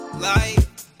light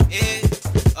it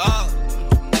up.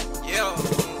 Yeah,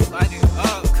 light it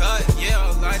up, cut.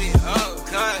 Yeah, light it up,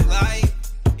 cut. Light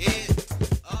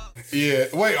it up. Yeah.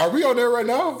 Wait, are we on there right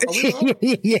now? Are we on?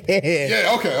 Yeah.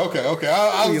 Yeah. Okay.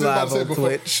 I was just about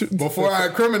to say before I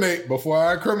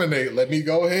incriminate, let me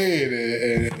go ahead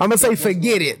and I'm gonna say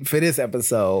forget it for this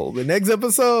episode. The next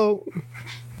episode.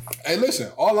 Hey,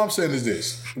 listen, all I'm saying is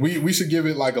this. We should give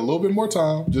it like a little bit more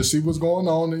time, just see what's going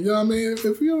on. And, you know what I mean?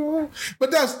 If you know, but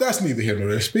that's neither here nor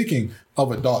there. Speaking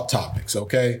of adult topics,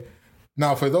 okay?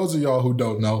 Now, for those of y'all who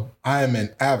don't know, I am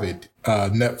an avid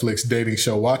Netflix dating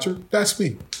show watcher. That's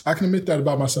me. I can admit that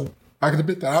about myself. I can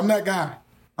admit that. I'm that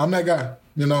guy.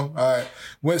 You know, I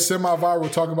went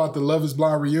semi-viral talking about the Love is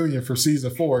Blind reunion for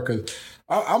season 4 because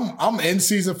I'm in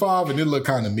season 5 and it looked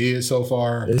kind of mid so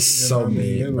far. It's so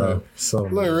mid, bro. So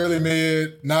look really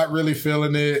mid. Not really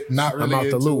feeling it. Not really I'm out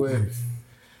the into loop. it.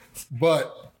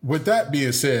 But with that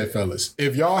being said, fellas,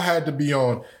 if y'all had to be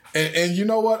on, and you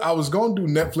know what, I was going to do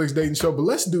Netflix dating show, but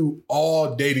let's do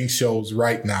all dating shows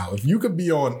right now. If you could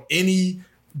be on any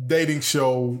dating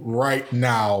show right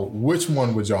now, which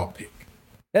one would y'all pick?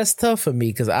 That's tough for me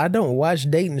because I don't watch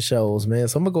dating shows, man.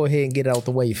 So I'm gonna go ahead and get it out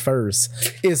the way first.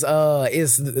 Is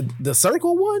the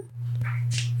Circle one?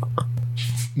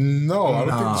 No, I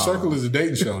don't think The Circle is a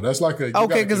dating show. That's like you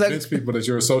gotta convince people that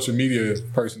you're a social media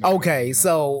person. Okay,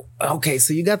 so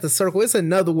you got The Circle. It's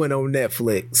another one on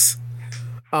Netflix.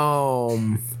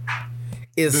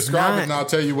 It's Describe it and I'll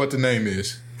tell you what the name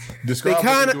is. Describe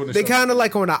they kind of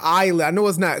like on an island. I know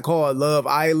it's not called Love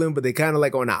Island, but they kind of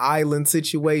like on an island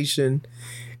situation.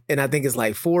 And I think it's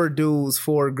like 4 dudes,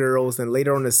 4 girls, and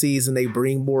later on in the season they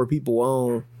bring more people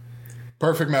on.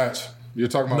 Perfect Match. You're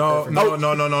talking about No,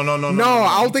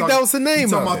 I don't think that was the name. You're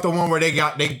talking about the one where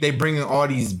they bring in all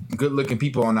these good looking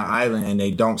people on the island and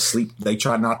they don't sleep. They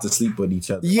try not to sleep with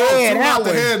each other. Yeah, that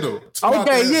one. Handle.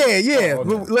 Okay, yeah.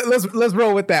 Let's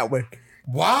roll with that one.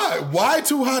 Why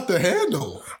Too Hot to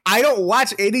Handle? I don't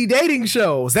watch any dating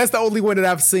shows. That's the only one that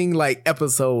I've seen like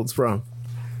episodes from.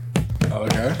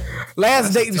 Okay.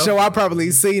 Last dating show I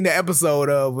probably seen the episode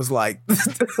of was like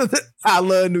I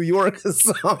Love New York or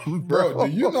something, bro.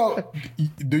 Do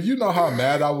you know how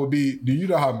mad I would be? Do you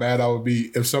know how mad I would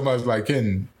be if somebody's like,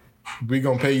 Ken, we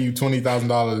gonna pay you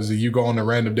 $20,000 and you go on a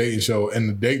random dating show and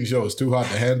the dating show is too hot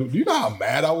to handle? Do you know how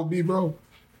mad I would be, bro?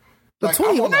 The like,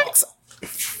 20 racks?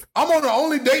 I'm on the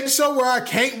only dating show where I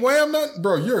can't wham nothing?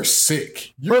 Bro, you're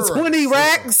sick. For 20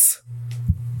 racks?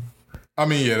 I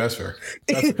mean, yeah, that's fair.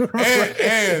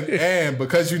 And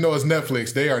because you know it's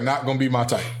Netflix, they are not going to be my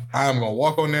type. I'm going to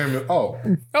walk on there and be,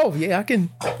 oh yeah, I can.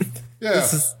 Yeah,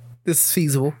 this is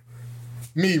feasible.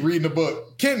 Me reading the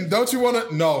book. Ken, don't you want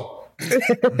to? No,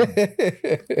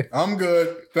 I'm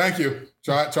good. Thank you.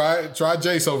 Try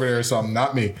Jace over there or something.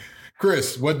 Not me.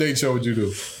 Chris, what date show would you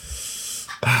do?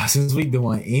 Since we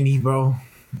doing any,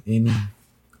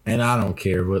 and I don't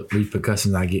care what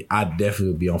repercussions I get, I definitely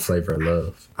would be on Flavor of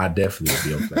Love. I definitely would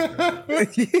be on Flavor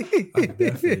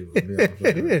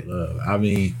of Love. I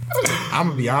mean, I'm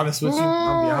gonna be honest with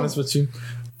you.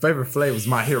 Flavor Flav was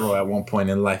my hero at one point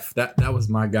in life. That was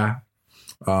my guy.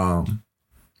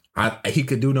 He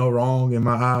could do no wrong in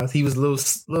my eyes. He was a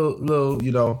little,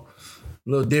 you know, a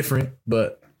little different,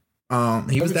 but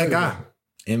he was that guy.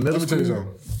 In middle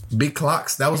school, big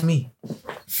clocks, that was me.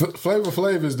 Flavor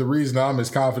Flav is the reason I'm as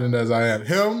confident as I am.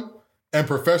 Him and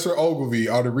Professor Ogilvy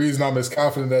are the reason I'm as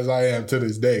confident as I am to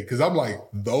this day. Because I'm like,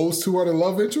 those two are the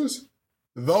love interests?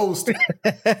 Those two.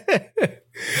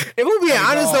 If we're being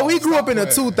honest, though, we grew up in the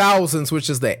 2000s, which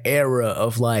is the era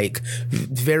of like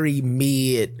very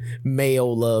mid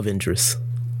male love interests.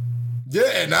 Yeah,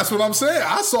 and that's what I'm saying.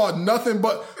 I saw nothing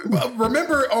but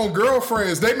remember on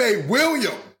Girlfriends, they made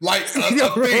William like a thing.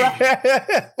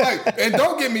 Like, and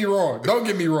don't get me wrong,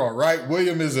 right?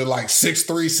 William is a like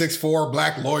 6'3", 6'4",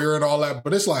 black lawyer and all that,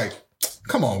 but it's like,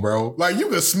 come on, bro. Like you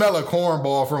can smell a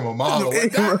cornball from a mile away.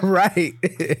 Right.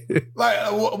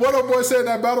 Like what our boy said in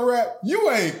that battle rap,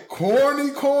 you ain't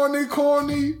corny,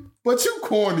 but you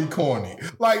corny.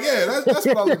 Like, yeah, that's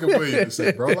what I look at William to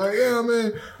say, bro. Like, yeah, I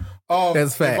mean,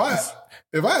 that's facts.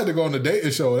 If I had to go on a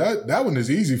dating show, that one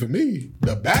is easy for me.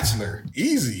 The Bachelor,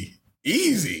 easy.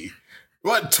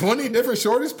 What, 20 different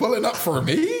shorties pulling up for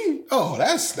me? Oh,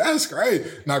 that's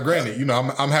great. Now, granted, you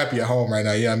know, I'm happy at home right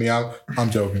now. Yeah, I mean, I'm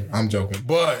joking.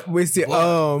 But we see, you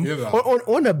know.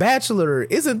 on The Bachelor,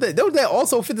 don't that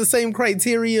also fit the same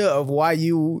criteria of why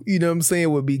you know what I'm saying,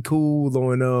 would be cool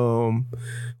on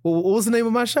what was the name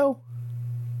of my show?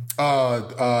 Too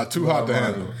Hot to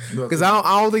Handle. Because I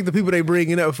don't think the people they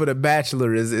bringing up for The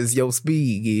Bachelor is your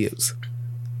Speed Gibbs.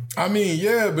 I mean,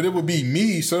 yeah, but it would be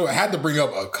me, so I had to bring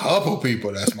up a couple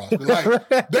people. That's my like.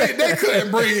 They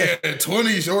couldn't bring in 20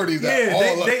 shorties.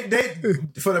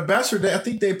 They for the bachelor, I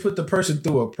think they put the person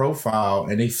through a profile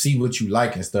and they see what you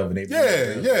like and stuff. And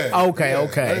they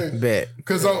Okay, bet.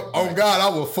 Because on God,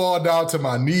 I would fall down to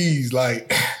my knees.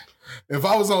 Like, if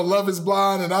I was on Love Is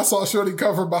Blind and I saw Shorty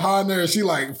come from behind there and she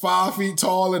like 5 feet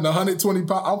tall and 120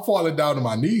 pounds, I'm falling down to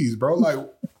my knees, bro. Like.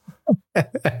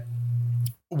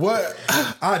 What?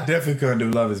 I definitely couldn't do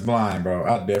Love Is Blind, bro.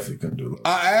 I definitely couldn't do Love.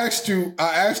 I asked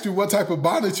you what type of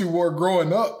bonnet you wore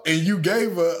growing up, and you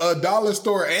gave a dollar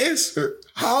store answer.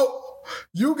 How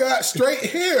you got straight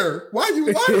hair? Why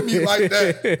you lying to me like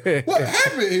that? What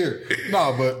happened here?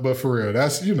 No, but for real,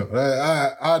 that's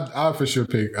I for sure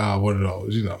pick one of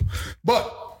those,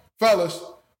 But fellas,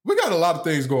 we got a lot of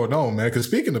things going on, man. Because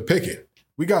speaking of picking.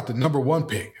 We got the number 1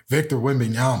 pick, Victor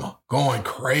Wembanyama, going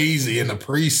crazy in the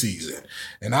preseason.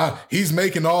 And he's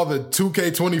making all the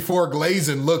 2K24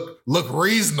 glazing look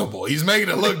reasonable. He's making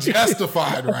it look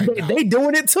justified right now. They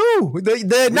doing it too.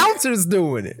 The announcers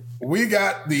doing it. We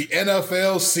got the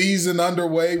NFL season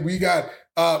underway. We're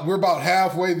about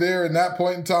halfway there in that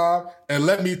point in time. And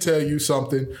let me tell you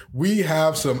something. We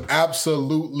have some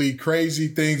absolutely crazy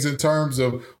things in terms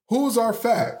of who's our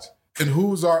fact and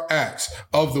who's our acts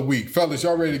of the week. Fellas,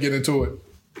 y'all ready to get into it?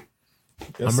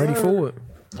 Yes, I'm ready for it.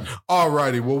 All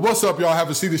righty. Well, what's up, y'all? Have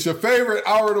a seat. It's your favorite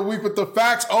hour of the week with the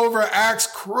Facts Over Acts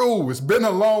crew. It's been a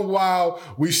long while.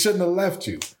 We shouldn't have left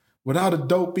you without a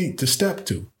dope beat to step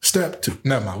to.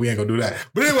 Never mind. We ain't going to do that.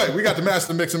 But anyway, we got the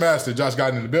master, mix and master, Josh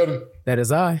Guyton in the building. That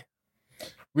is I.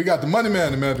 We got the money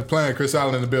man, the man of the plan, Chris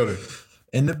Allen in the building.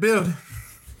 In the building.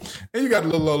 And you got a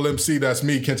little old MC, that's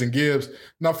me, Kenton Gibbs.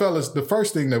 Now, fellas, the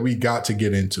first thing that we got to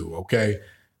get into, okay?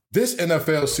 This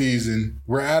NFL season,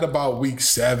 we're at about week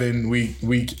 7, week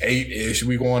 8-ish.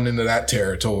 We going into that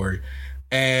territory.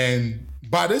 And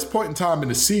by this point in time in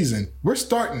the season, we're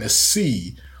starting to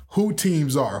see who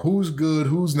teams are, who's good,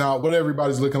 who's not, what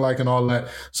everybody's looking like and all that.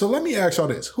 So let me ask y'all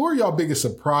this. Who are y'all biggest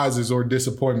surprises or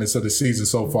disappointments of the season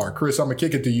so far? Chris, I'm going to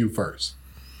kick it to you first.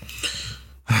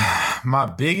 My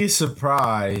biggest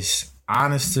surprise,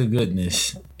 honest to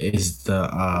goodness, is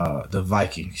the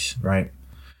Vikings, right?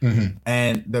 Mm-hmm.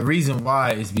 And the reason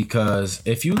why is because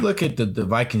if you look at the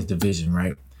Vikings division,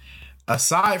 right,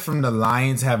 aside from the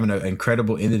Lions having an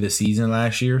incredible end of the season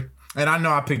last year, and I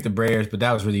know I picked the Bears, but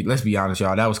that was really, let's be honest,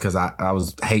 y'all, that was because I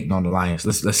was hating on the Lions.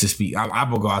 Let's just be, I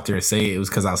will go out there and say it was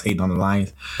because I was hating on the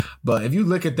Lions. But if you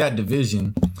look at that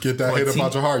division. Get that hate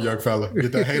about your heart, young fella.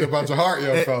 Get that hate about your heart,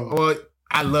 young fella. Well,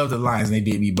 I love the Lions and they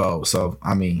did me bold. So,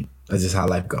 I mean, that's just how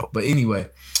life go. But anyway,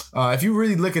 if you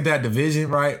really look at that division,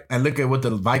 right, and look at what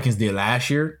the Vikings did last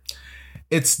year,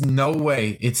 it's no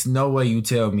way you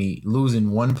tell me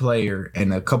losing one player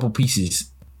and a couple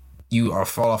pieces, you are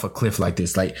fall off a cliff like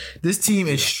this. Like, this team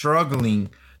is struggling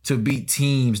to beat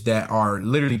teams that are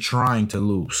literally trying to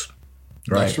lose.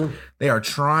 Right? That's true. They are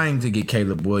trying to get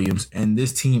Caleb Williams, and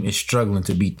this team is struggling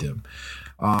to beat them.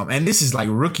 And this is like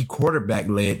rookie quarterback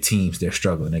led teams they're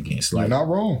struggling against. Like, you're not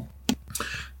wrong.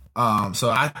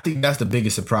 So I think that's the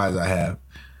biggest surprise I have.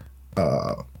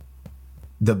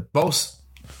 The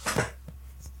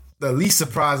least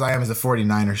surprised I am is the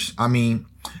 49ers. I mean,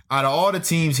 out of all the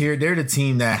teams here, they're the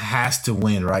team that has to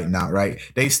win right now, right?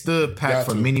 They stood pat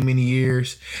for many, many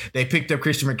years. They picked up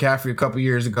Christian McCaffrey a couple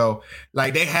years ago.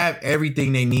 Like, they have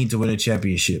everything they need to win a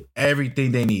championship.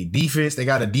 Everything they need. Defense, they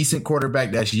got a decent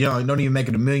quarterback that's young, don't even make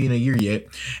it $1 million a year yet.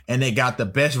 And they got the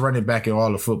best running back in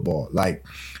all of football. Like,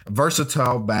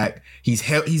 versatile back. He's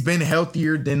been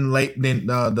healthier than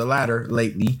the latter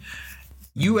lately.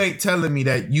 You ain't telling me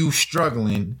that you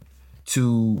struggling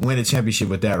to win a championship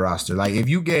with that roster. Like, if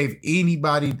you gave any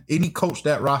coach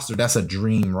that roster, that's a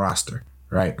dream roster,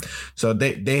 right? So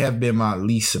they have been my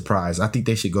least surprise. I think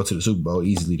they should go to the Super Bowl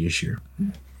easily this year.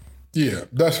 Yeah,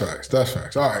 that's facts.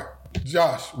 All right.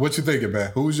 Josh, what you thinking,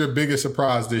 man? Who's your biggest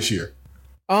surprise this year?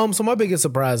 So my biggest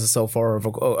surprises so far,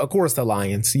 of course, the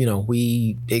Lions. You know,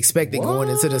 we expected going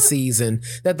into the season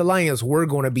that the Lions were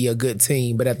going to be a good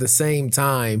team, but at the same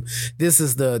time, this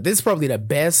is probably the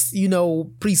best,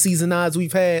 preseason odds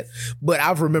we've had. But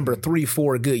I remember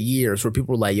 3-4 good years where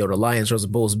people were like, "Yo, the Lions are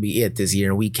supposed to be it this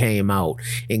year," and we came out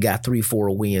and got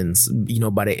 3-4 wins,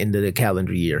 by the end of the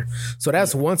calendar year. So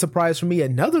that's one surprise for me.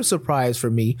 Another surprise for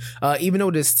me, even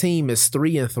though this team is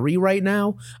 3-3 right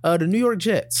now, the New York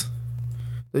Jets.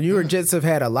 The New York Jets have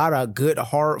had a lot of good,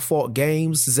 hard-fought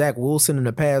games. Zach Wilson in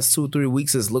the past 2-3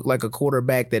 weeks has looked like a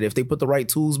quarterback that if they put the right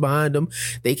tools behind him,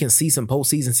 they can see some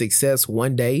postseason success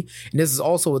one day. And this is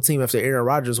also a team after Aaron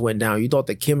Rodgers went down. You thought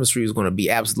the chemistry was going to be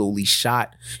absolutely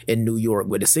shot in New York,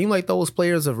 but it seemed like those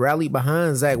players have rallied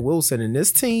behind Zach Wilson. And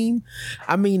this team,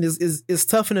 I mean, it's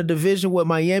tough in a division with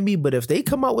Miami, but if they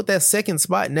come out with that second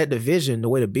spot in that division, the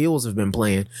way the Bills have been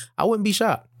playing, I wouldn't be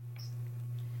shocked.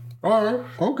 All right.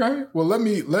 Okay. Well, let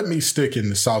me stick in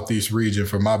the Southeast region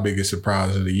for my biggest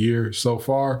surprise of the year so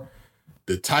far.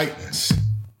 The Titans.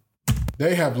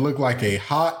 They have looked like a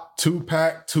hot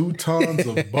 2-pack, 2 tons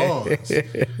of buns.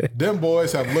 Them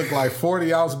boys have looked like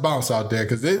 40-ounce bounce out there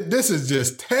because this is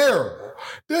just terrible.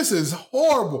 This is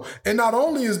horrible. And not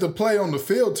only is the play on the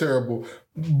field terrible,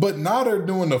 but now they're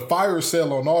doing the fire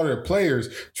sale on all their players,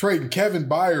 trading Kevin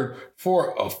Byard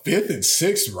for a 5th and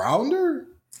 6th rounder.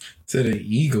 To the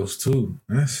Eagles too.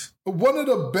 That's one of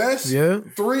the best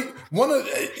three.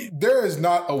 There is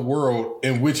not a world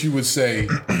in which you would say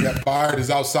that Byard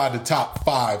is outside the top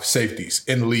 5 safeties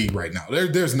in the league right now.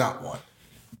 There's not one.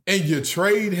 And you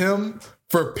trade him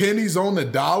for pennies on the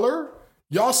dollar?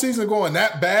 Y'all season going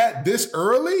that bad this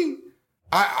early?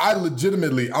 I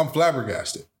legitimately, I'm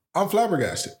flabbergasted.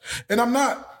 And I'm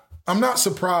not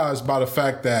surprised by the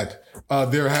fact that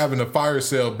they're having a fire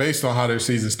sale based on how their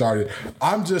season started.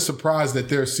 I'm just surprised that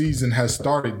their season has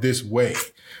started this way.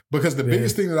 Because the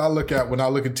biggest thing that I look at when I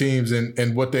look at teams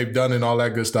and what they've done and all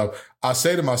that good stuff, I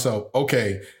say to myself,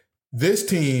 okay, this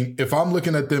team, if I'm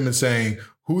looking at them and saying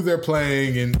who they're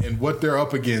playing and what they're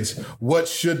up against, what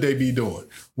should they be doing?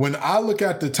 When I look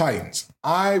at the Titans,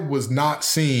 I was not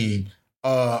seeing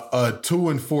a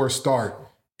 2-4 start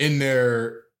in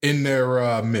their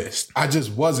midst. I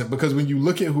just wasn't, because when you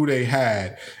look at who they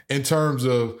had in terms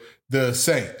of the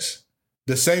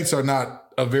Saints are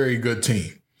not a very good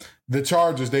team. The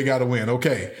Chargers, they got to win.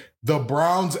 Okay. The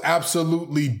Browns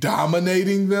absolutely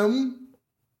dominating them.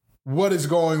 What is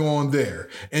going on there?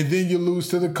 And then you lose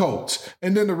to the Colts.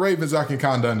 And then the Ravens, I can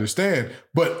kind of understand.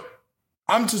 But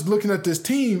I'm just looking at this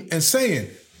team and saying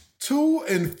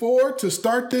 2-4 to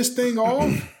start this thing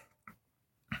off.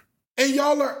 And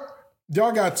y'all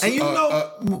got... And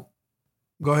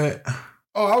go ahead.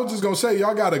 Oh, I was just going to say,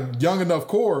 y'all got a young enough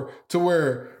core to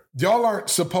where y'all aren't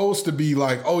supposed to be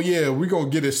like, oh yeah, we're going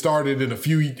to get it started in a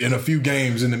few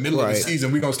games in the middle of the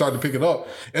season. We're going to start to pick it up.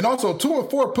 And also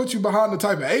 2-4 puts you behind the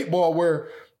type of 8 ball where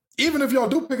even if y'all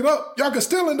do pick it up, y'all can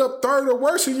still end up 3rd or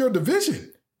worse in your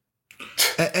division.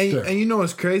 And you know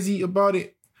what's crazy about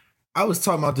it? I was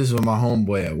talking about this with my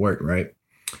homeboy at work, right?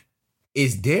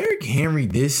 Is Derrick Henry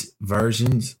this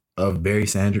versions of Barry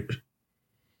Sanders?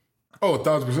 Oh,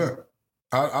 1,000%.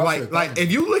 Like if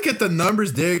you look at the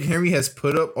numbers Derrick Henry has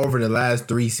put up over the last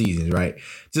 3 seasons, right?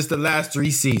 Just the last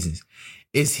 3 seasons.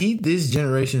 Is he this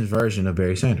generation's version of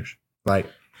Barry Sanders? Like,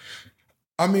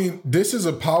 I mean, this is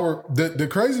a power. The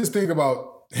craziest thing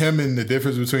about him and the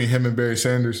difference between him and Barry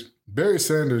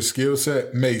Sanders' skill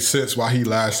set made sense why he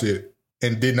lasted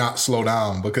and did not slow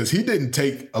down, because he didn't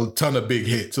take a ton of big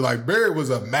hits. So like Barry was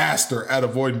a master at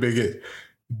avoiding big hits.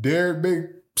 Derrick big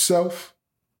self.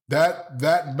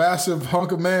 That massive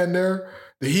hunk of man there,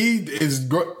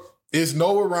 it's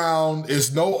no around,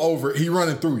 it's no over. He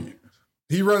running through you.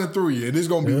 And it's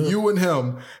going to be you and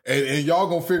him, and y'all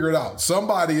going to figure it out.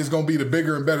 Somebody is going to be the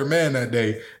bigger and better man that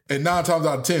day, and 9 times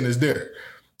out of 10 is Derrick.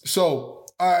 So,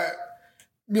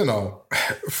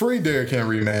 free Derrick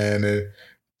Henry, man.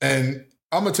 And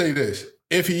I'm going to tell you this.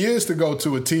 If he is to go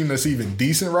to a team that's even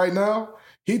decent right now,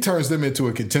 he turns them into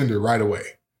a contender right away.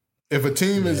 If a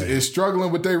team is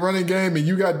struggling with their running game and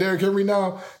you got Derrick Henry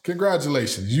now,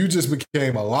 congratulations. You just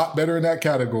became a lot better in that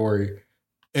category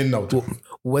in no time.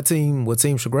 What team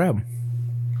should grab him?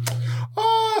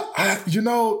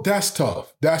 That's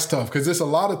tough. That's tough because there's a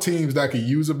lot of teams that could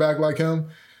use a back like him.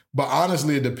 But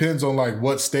honestly, it depends on like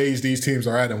what stage these teams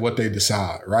are at and what they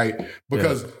decide, right?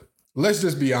 Because let's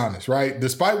just be honest, right?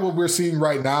 Despite what we're seeing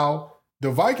right now,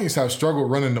 the Vikings have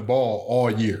struggled running the ball all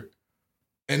year.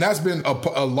 And that's been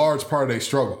a large part of their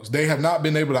struggles. They have not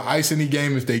been able to ice any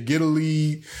game if they get a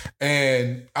lead.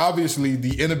 And obviously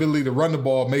the inability to run the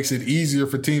ball makes it easier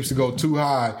for teams to go too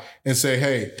high and say,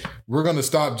 hey, we're going to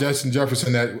stop Justin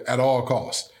Jefferson at all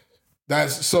costs. I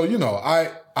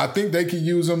think they could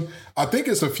use him. I think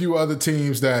it's a few other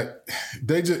teams that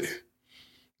they just...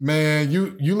 Man,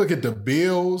 you look at the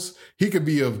Bills, he could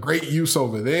be of great use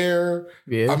over there.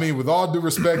 Yeah. I mean, with all due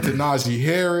respect to Najee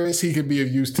Harris, he could be of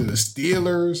use to the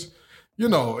Steelers.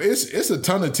 It's a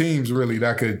ton of teams really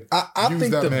that could use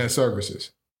that man's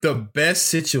services. The best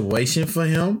situation for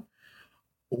him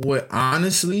would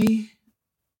honestly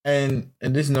and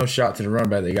this is no shot to the run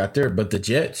back they got there, but the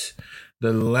Jets,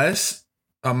 the less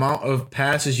amount of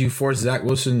passes you force Zach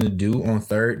Wilson to do on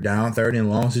third and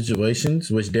long situations,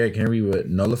 which Derrick Henry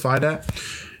would nullify that,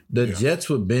 the Jets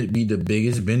would be the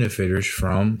biggest benefiters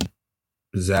from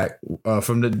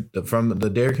from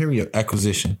the Derrick Henry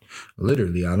acquisition.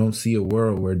 Literally, I don't see a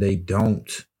world where they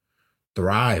don't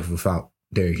thrive without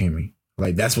Derrick Henry.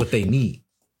 Like, that's what they need.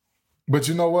 But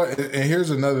you know what? And here's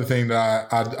another thing that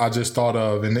I just thought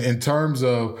of. In terms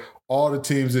of all the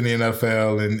teams in the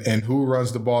NFL and who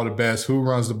runs the ball the best, who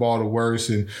runs the ball the worst,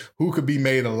 and who could be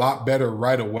made a lot better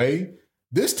right away,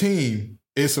 this team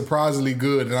is surprisingly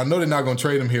good. And I know they're not going to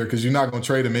trade him here because you're not going to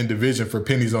trade him in division for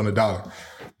pennies on the dollar.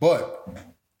 But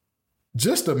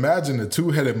just imagine a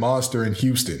two-headed monster in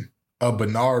Houston of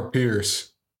Bernard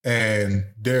Pierce and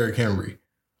Derrick Henry.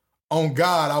 On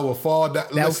God, I will fall down.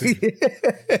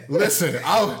 Listen,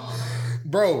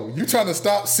 bro, you trying to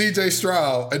stop CJ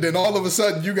Stroud, and then all of a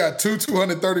sudden you got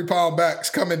 230-pound backs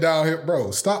coming down here.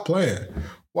 Bro, stop playing.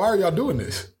 Why are y'all doing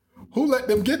this? Who let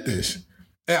them get this?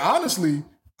 And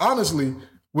honestly,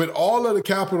 with all of the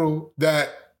capital that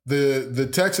the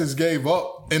Texans gave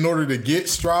up in order to get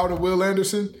Stroud and Will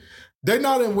Anderson, they're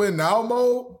not in win now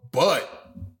mode, but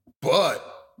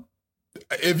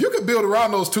if you could build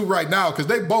around those two right now, because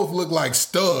they both look like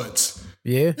studs.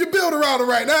 Yeah. You build around them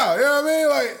right now. You know what I mean?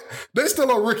 Like, they still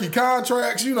on rookie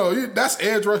contracts. You know, that's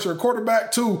edge rusher,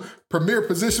 quarterback, too. Premier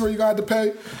position where you got to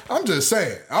pay. I'm just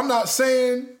saying. I'm not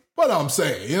saying, but I'm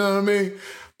saying. You know what I mean?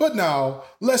 But now,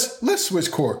 let's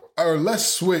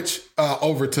switch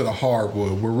over to the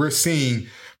hardwood, where we're seeing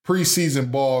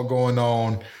preseason ball going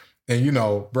on. And, you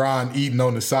know, Brian eating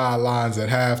on the sidelines at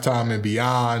halftime and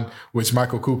beyond, which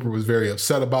Michael Cooper was very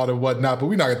upset about and whatnot. But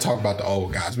we're not going to talk about the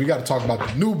old guys. We got to talk about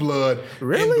the new blood in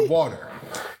the water.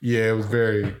 Yeah, it was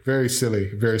very, very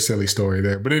silly story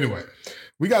there. But anyway,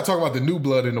 we got to talk about the new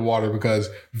blood in the water because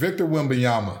Victor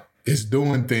Wembanyama is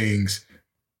doing things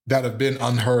that have been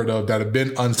unheard of, that have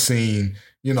been unseen,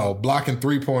 you know, blocking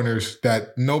three-pointers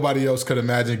that nobody else could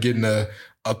imagine getting a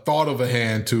thought of a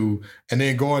hand to, and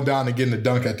then going down and getting a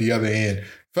dunk at the other end.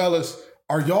 Fellas,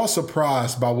 are y'all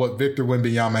surprised by what Victor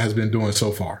Wembanyama has been doing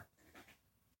so far?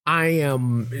 I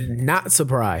am not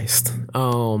surprised.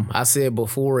 I said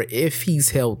before, if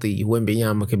he's healthy,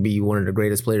 Wembanyama could be one of the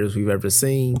greatest players we've ever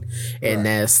seen. And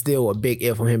that's still a big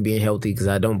if on him being healthy, because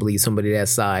I don't believe somebody that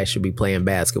size should be playing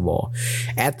basketball.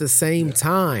 At the same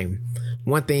time,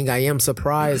 one thing I am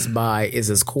surprised by is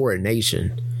his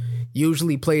coordination.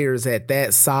 Usually players at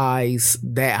that size,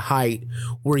 that height,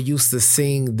 we're used to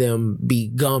seeing them be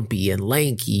gumpy and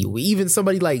lanky. Even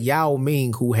somebody like Yao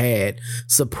Ming, who had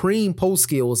supreme post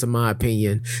skills, in my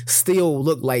opinion, still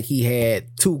looked like he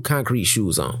had two concrete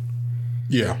shoes on.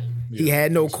 Yeah. He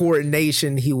had no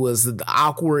coordination. He was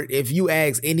awkward. If you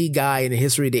ask any guy in the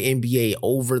history of the NBA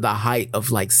over the height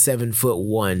of like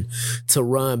 7'1" to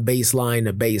run baseline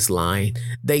to baseline,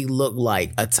 they look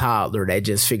like a toddler that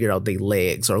just figured out their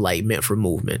legs are like meant for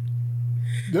movement.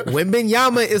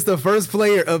 Wembanyama is the first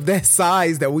player of that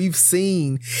size that we've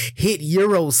seen hit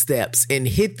Euro steps and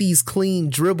hit these clean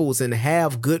dribbles and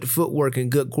have good footwork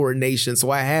and good coordination. So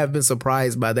I have been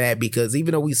surprised by that, because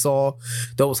even though we saw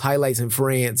those highlights in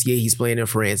France, yeah, he's playing in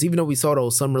France. Even though we saw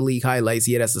those summer league highlights,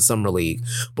 yeah, that's the summer league.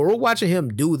 But we're watching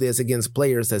him do this against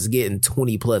players that's getting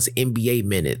 20 plus NBA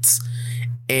minutes.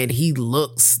 And he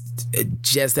looks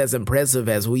just as impressive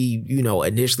as we,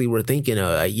 initially were thinking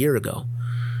a year ago.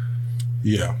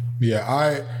 Yeah.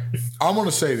 I'm going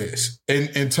to say this.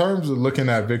 In terms of looking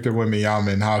at Victor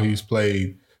Wembanyama and how he's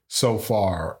played so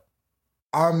far,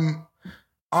 I'm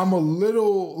a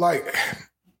little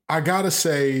I got to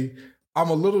say,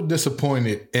 I'm a little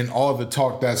disappointed in all the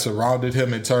talk that surrounded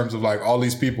him in terms of like all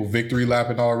these people victory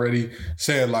lapping already,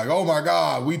 saying like, oh my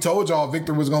God, we told y'all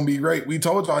Victor was going to be great. We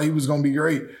told y'all he was going to be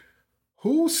great.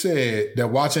 Who said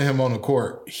that watching him on the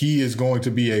court, he is going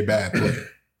to be a bad player?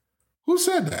 Who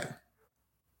said that?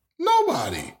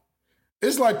 Nobody.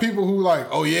 It's like people who like,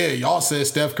 oh yeah, y'all said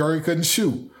Steph Curry couldn't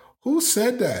shoot. Who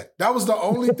said that? That was the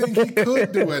only thing he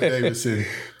could do at Davidson,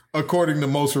 according to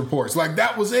most reports. Like,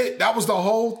 that was it. That was the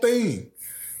whole thing.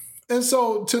 And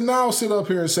so to now sit up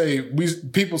here and say,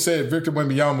 people said Victor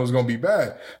Wembanyama was going to be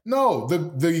bad. No,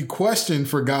 the question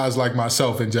for guys like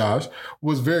myself and Josh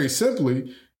was very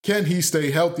simply, can he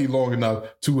stay healthy long enough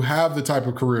to have the type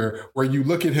of career where you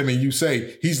look at him and you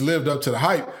say he's lived up to the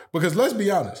hype? Because let's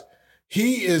be honest,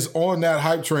 he is on that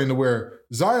hype train to where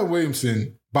Zion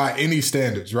Williamson, by any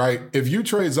standards, right? If you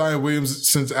trade Zion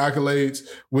Williamson's accolades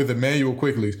with Emmanuel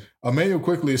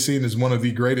Quickley is seen as one of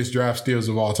the greatest draft steals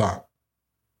of all time.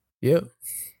 Yep.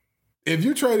 If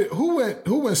you traded, who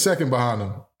went second behind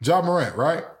him Ja Morant,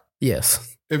 right?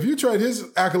 Yes. If you trade his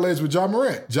accolades with Ja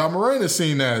Morant is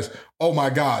seen as, oh my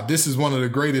God, this is one of the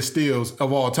greatest steals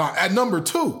of all time at number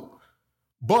 2.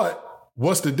 But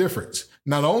what's the difference?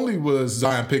 Not only was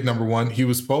Zion pick number 1, he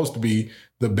was supposed to be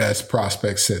the best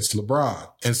prospect since LeBron.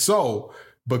 And so,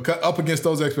 because up against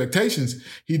those expectations,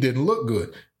 he didn't look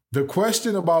good. The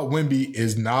question about Wemby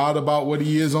is not about what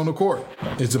he is on the court.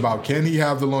 It's about, can he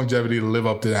have the longevity to live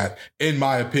up to that, in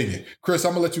my opinion. Chris,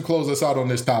 I'm going to let you close us out on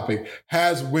this topic.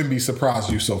 Has Wemby surprised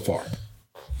you so far?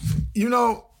 You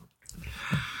know,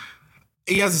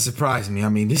 he hasn't surprised me. I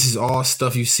mean, this is all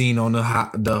stuff you've seen on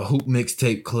the Hoop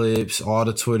mixtape clips, all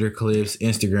the Twitter clips,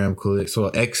 Instagram clips,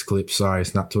 or X clips. Sorry,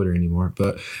 it's not Twitter anymore,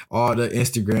 but all the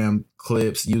Instagram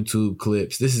clips, YouTube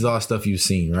clips. This is all stuff you've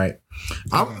seen, right?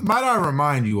 Might I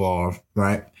remind you all,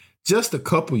 right? Just a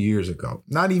couple years ago,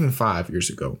 not even 5 years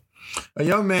ago, a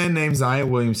young man named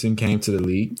Zion Williamson came to the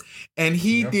league, and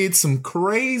he did some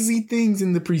crazy things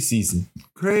in the preseason.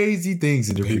 Crazy things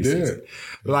in the preseason.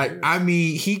 I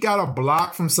mean, he got a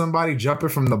block from somebody jumping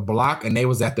from the block, and they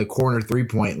was at the corner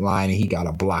 3-point line, and he got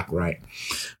a block, right?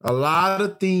 A lot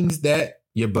of things that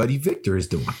your buddy Victor is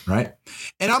doing, right?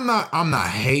 And I'm not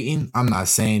hating. I'm not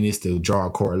saying this to draw a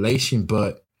correlation,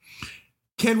 but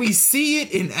can we see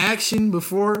it in action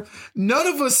before? None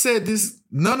of us said this.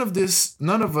 None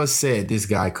of us said this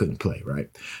guy couldn't play, right?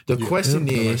 The question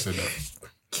is,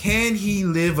 can he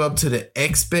live up to the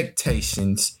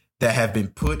expectations that have been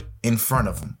put in front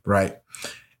of him, right?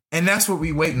 And that's what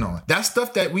we're waiting on. That's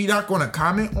stuff that we're not going to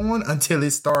comment on until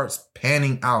it starts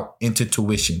panning out into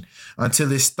tuition,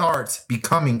 until it starts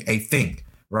becoming a thing,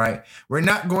 right? We're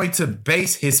not going to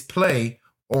base his play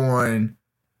on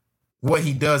what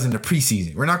he does in the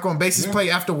preseason. We're not going to base his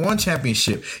play after one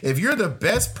championship. If you're the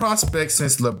best prospect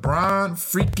since LeBron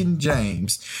freaking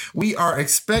James, we are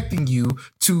expecting you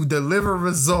to deliver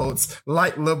results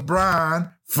like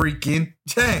LeBron freaking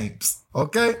James.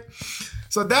 Okay?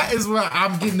 So that is where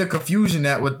I'm getting the confusion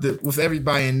at with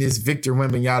everybody in this Victor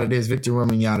Wembanyama this, Victor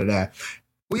Wembanyama that.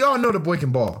 We all know the boy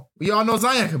can ball. We all know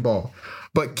Zion can ball.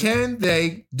 But can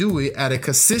they do it at a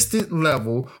consistent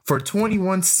level for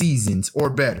 21 seasons or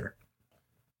better?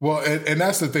 Well, and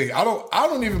that's the thing. I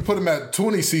don't even put them at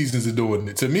 20 seasons of doing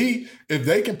it. To me, if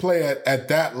they can play at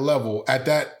that level, at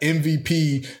that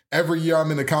MVP every year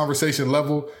I'm in the conversation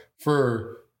level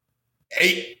for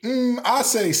 7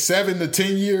 to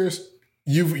 10 years,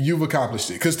 you've accomplished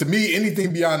it. Because to me,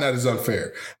 anything beyond that is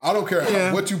unfair. I don't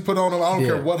care what you put on them. I don't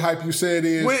care what hype you say it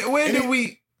is. When did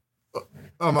we?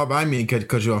 Oh, my bad. I mean,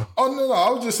 cut you off. Oh, no.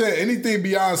 I was just saying anything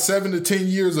beyond 7 to 10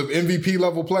 years of MVP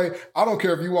level play, I don't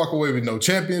care if you walk away with no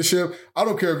championship. I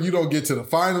don't care if you don't get to the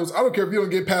finals. I don't care if you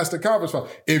don't get past the conference final.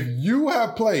 If you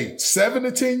have played 7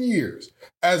 to 10 years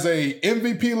as a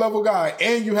MVP level guy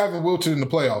and you haven't wilted in the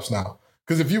playoffs now,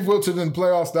 because if you've wilted in the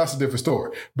playoffs, that's a different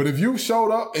story. But if you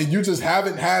showed up and you just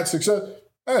haven't had success,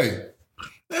 hey.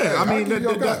 Yeah, I mean,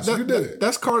 you did it.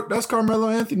 That's Carmelo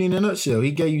Anthony in a nutshell.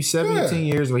 He gave you 17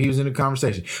 years where he was in the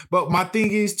conversation. But my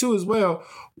thing is, too, as well,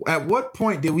 at what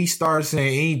point did we start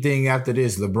saying anything after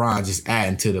this, LeBron just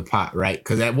adding to the pot, right?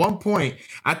 Because at one point,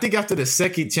 I think after the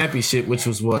second championship, which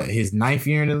was his 9th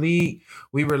year in the league,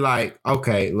 we were like,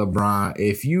 okay, LeBron,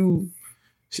 if you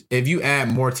add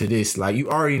more to this, like you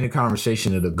already in the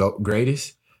conversation of the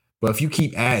greatest, but if you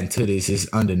keep adding to this, it's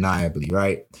undeniably,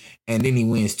 right? And then he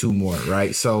wins 2 more,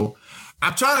 right? So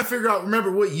I'm trying to figure out,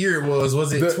 remember what year it was.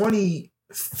 Was it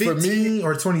 2015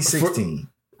 or 2016?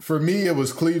 For me, it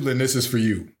was Cleveland. This is for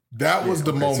you. That was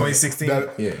the moment. 2016?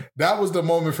 That was the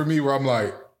moment for me where I'm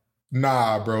like,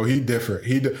 nah, bro, he different.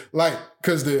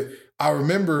 Because I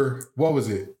remember, what was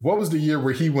it? What was the year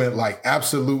where he went like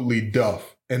absolutely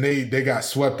duff? And they got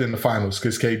swept in the finals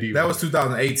because KD. That was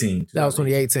 2018. That was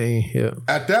 2018, yeah.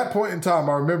 At that point in time,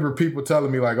 I remember people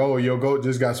telling me like, oh, Yo Goat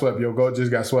just got swept. Yo Goat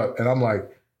just got swept. And I'm like,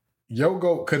 Yo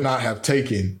Goat could not have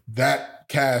taken that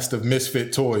cast of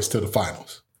misfit toys to the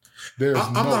finals.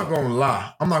 I'm not going to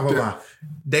lie.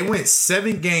 They went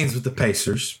 7 games with the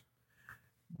Pacers.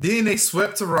 Then they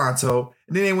swept Toronto.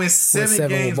 And then they went 7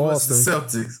 games with the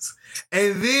Celtics.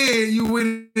 And then you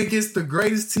win against the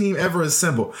greatest team ever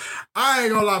assembled. I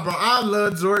ain't gonna lie, bro. I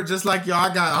love Jordan just like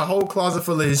y'all. I got a whole closet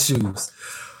full of his shoes.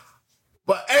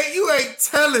 But you ain't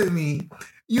telling me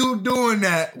you doing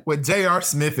that with J.R.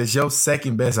 Smith as your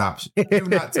second best option. You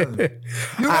not telling me.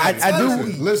 I do.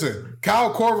 Listen,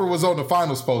 Kyle Korver was on the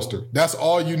finals poster. That's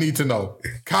all you need to know.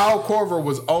 Kyle Korver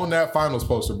was on that finals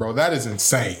poster, bro. That is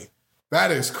insane.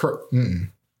 That is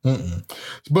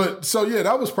But so yeah,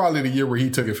 that was probably the year where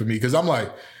he took it for me because I'm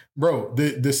like, bro,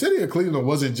 the city of Cleveland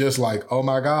wasn't just like, oh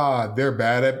my God, they're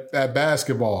bad at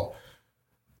basketball.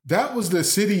 That was the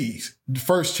city's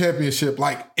first championship,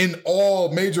 like in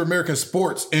all major American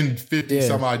sports in 50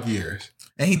 some odd years.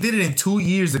 And he did it in 2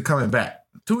 years of coming back.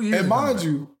 2 years. And mind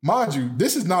you,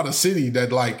 this is not a city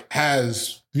that like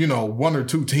has, one or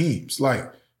two teams.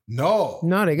 Like, no,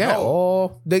 they got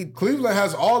all. Cleveland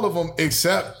has all of them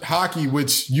except hockey,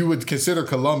 which you would consider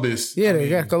Columbus. Yeah, they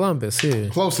got Columbus. Yeah,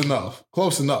 close enough.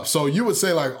 So you would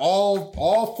say like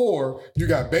all four. You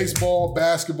got baseball,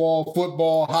 basketball,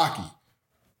 football, hockey.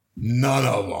 None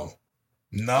of them.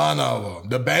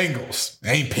 The Bengals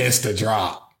ain't pissed a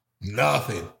drop.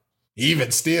 Nothing.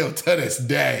 Even still to this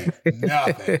day,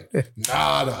 nothing.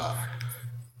 Nada.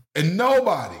 And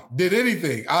nobody did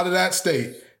anything out of that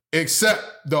state except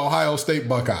the Ohio State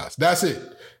Buckeyes. That's it.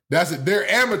 Their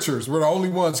amateurs were the only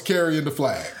ones carrying the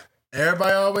flag.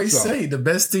 Everybody always say the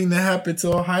best thing that happened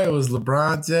to Ohio is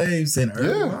LeBron James and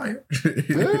Urban Meyer.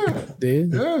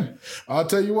 Yeah. I'll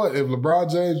tell you what, if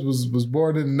LeBron James was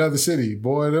born in another city,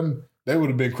 boy, they would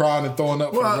have been crying and throwing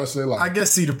up for the rest of their life. I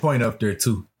guess Cedar Point up there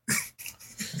too.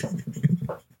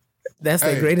 That's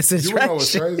the greatest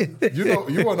attraction. You want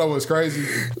to know what's crazy?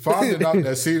 Finding out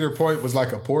that Cedar Point was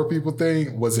like a poor people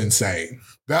thing was insane.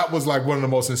 That was like one of the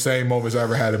most insane moments I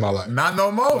ever had in my life. Not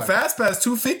no more. Fast pass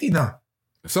 250 now.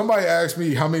 Somebody asked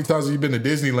me how many times have you been to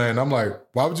Disneyland? I'm like,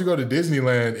 why would you go to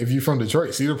Disneyland if you're from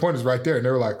Detroit? Cedar Point is right there. And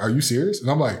they were like, are you serious? And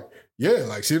I'm like, yeah,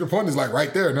 like Cedar Point is like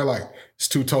right there. And they're like, it's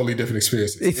two totally different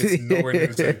experiences. It's nowhere near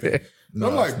the same thing. No,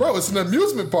 I'm like, bro, it's an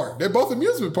amusement park. They're both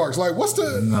amusement parks. Like, what's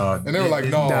the... No, and they were like,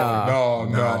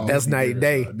 no. That's night and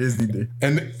day. Disney Day.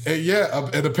 And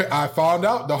I found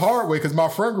out the hard way because my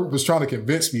friend group was trying to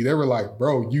convince me. They were like,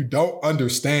 bro, you don't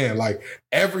understand. Like,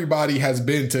 everybody has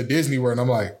been to Disney World. And I'm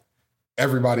like,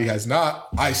 everybody has not.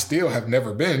 I still have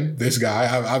never been this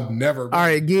guy. I've never been. All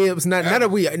right, Gibbs, now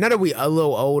that we a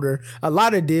little older, a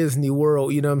lot of Disney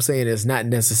World, you know what I'm saying, is not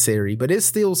necessary, but it's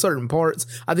still certain parts.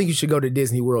 I think you should go to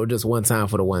Disney World just one time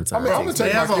for the one time. I mean, I'm gonna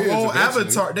take they have my a kids whole eventually.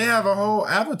 Avatar. They have a whole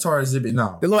Avatar exhibit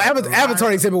now. The little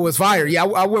Avatar exhibit was fire. Yeah,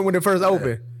 I went when it first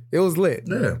opened. It was lit.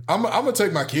 Yeah. I'm gonna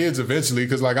take my kids eventually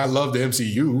because like I love the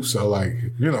MCU. So like,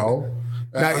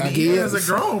 As a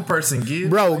grown person, Gibbs.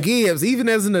 Bro, Gibbs, even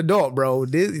as an adult, bro,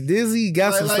 Disney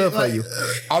got some stuff for you.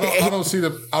 I don't see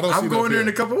the. I'm going there in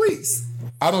a couple weeks.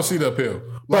 I don't see the appeal.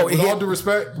 Bro, Like, with all due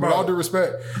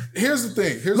respect, here's the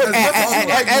thing.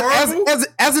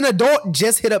 As an adult,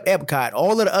 just hit up Epcot.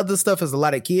 All of the other stuff is a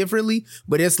lot of kid friendly,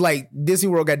 but it's like Disney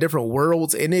World got different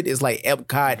worlds in it. It's like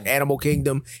Epcot, Animal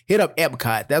Kingdom. Hit up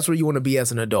Epcot. That's where you want to be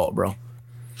as an adult, bro.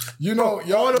 Y'all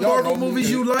the Marvel know movies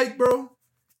you like, bro.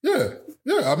 Yeah.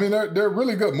 I mean, they're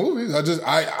really good movies.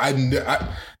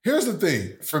 Here's the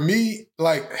thing. For me,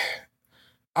 like,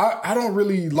 I don't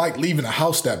really like leaving the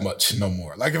house that much no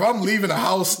more. Like, if I'm leaving the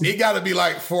house, it got to be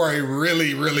like for a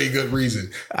really, really good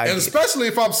reason. Especially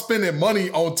if I'm spending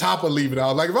money on top of leaving the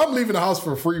house. Like, if I'm leaving the house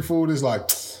for free food, it's like,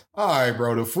 all right,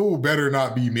 bro, the food better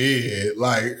not be mid.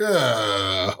 Like,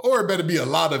 or it better be a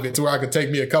lot of it to where I could take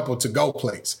me a couple to-go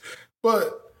plates.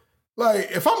 But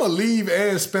like, if I'm gonna leave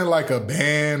and spend like a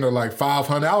band or like $500,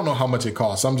 I don't know how much it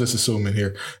costs. I'm just assuming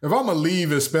here. If I'm gonna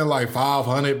leave and spend like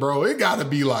 $500, bro, it gotta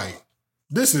be like,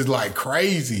 this is like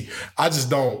crazy. I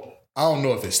don't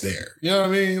know if it's there. You know what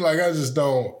I mean? Like, I just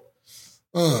don't.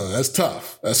 That's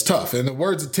tough. In the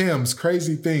words of Tim's,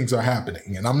 crazy things are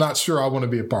happening, and I'm not sure I want to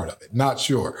be a part of it. Not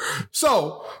sure.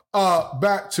 So,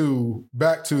 back to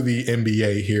the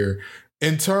NBA here.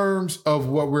 In terms of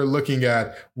what we're looking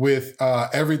at with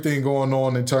everything going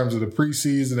on in terms of the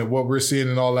preseason and what we're seeing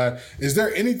and all that, is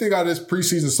there anything out of this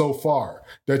preseason so far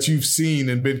that you've seen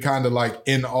and been kind of like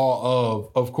in awe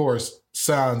of course,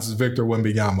 sans Victor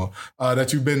Wembanyama,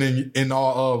 that you've been in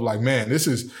awe of, like, man, this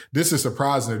is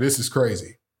surprising, or this is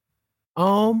crazy?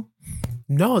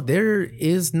 No, there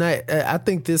is not. I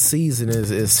think this season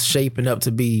is shaping up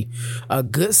to be a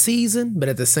good season, but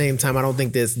at the same time, I don't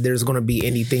think there's going to be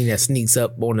anything that sneaks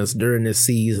up on us during this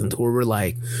season to where we're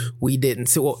like, we didn't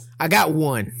see. Well, I got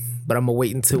one, but I'm going to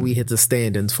wait until we hit the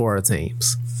standings for our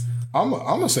teams. I'm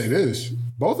going to say this.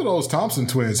 Both of those Thompson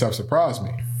twins have surprised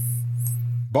me.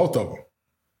 Both of them.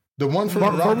 The one from the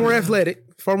Rockets,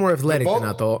 far more athletic than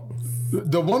I thought.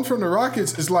 The one from the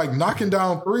Rockets is like knocking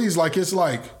down threes like it's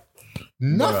like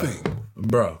nothing.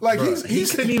 Bro. Like, he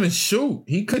couldn't even shoot.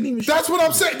 That's what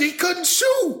I'm saying. He couldn't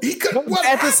shoot. He couldn't.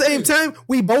 At the same time,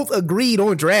 we both agreed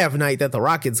on draft night that the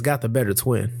Rockets got the better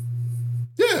twin.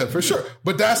 Yeah, for sure.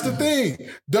 But that's the thing.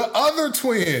 The other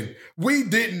twin, we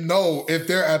didn't know if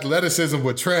their athleticism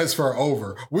would transfer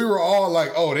over. We were all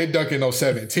like, oh, they dunking those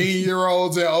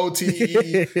 17-year-olds in OTE.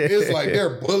 It's like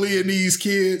they're bullying these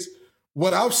kids.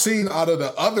 What I've seen out of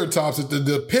the other Thompson,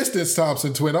 the Pistons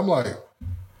Thompson twin, I'm like,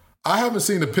 I haven't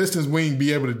seen the Pistons wing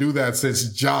be able to do that since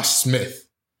Josh Smith.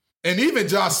 And even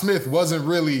Josh Smith wasn't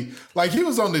really like he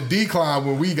was on the decline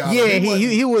when we got him.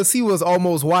 He was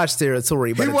almost watch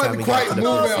territory. By he the time wasn't quite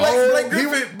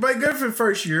moving. Blake Griffin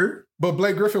first year. But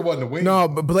Blake Griffin wasn't the wing. No,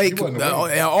 but Blake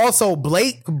also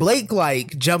Blake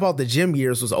like jump out the gym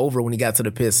years was over when he got to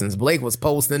the Pistons. Blake was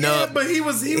posting up. But he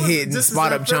was hitting just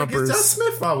spot up jumpers. Josh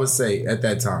Smith, I would say at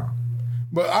that time.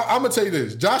 But I'm gonna tell you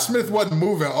this: Josh Smith wasn't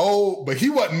moving old, but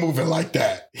he wasn't moving like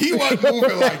that. He wasn't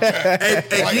moving like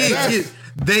that.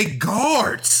 They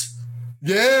guards.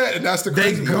 Yeah, and that's the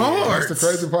crazy guards. Part. That's the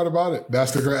crazy part about it.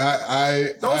 That's the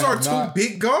great. Those are two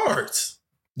big guards.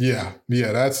 Yeah,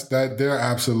 that's that. They're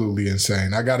absolutely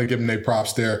insane. I got to give them their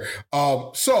props there.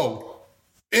 So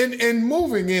in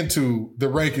moving into the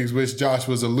rankings, which Josh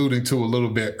was alluding to a little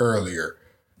bit earlier,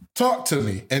 talk to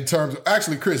me in terms of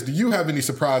actually, Chris. Do you have any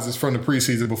surprises from the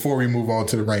preseason before we move on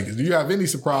to the rankings? Do you have any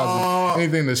surprises?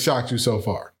 Anything that shocked you so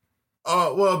far?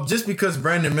 Well, just because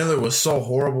Brandon Miller was so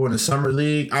horrible in the summer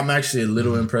league, I'm actually a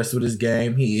little impressed with his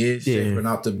game. He is shaping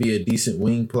out to be a decent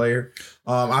wing player.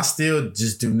 I still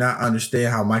just do not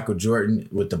understand how Michael Jordan,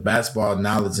 with the basketball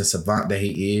knowledge and savant that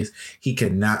he is, he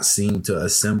cannot seem to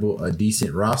assemble a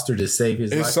decent roster to save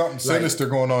his life. It's something sinister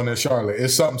going on in Charlotte.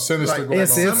 It's something sinister going on.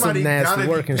 Somebody nasty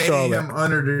work in Charlotte. Him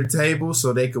under the table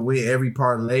so they could win every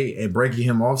parlay and breaking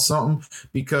him off something.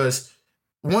 Because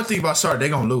one thing about Charlotte, they're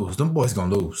going to lose. Them boys going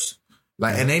to lose.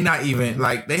 And they not even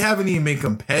they haven't even been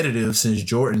competitive since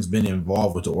Jordan's been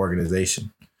involved with the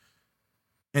organization.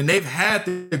 And they've had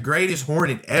the greatest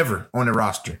Hornet ever on the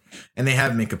roster, and they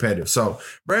haven't been competitive. So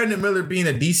Brandon Miller being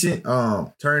a decent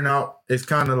turnout is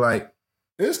kind of like,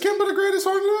 is Kemba the greatest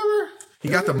Hornet ever? He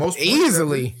got the most points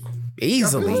easily.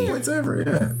 Points ever,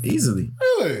 yeah, easily.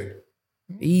 Really,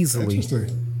 easily.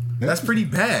 Interesting. That's pretty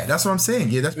bad. That's what I'm saying.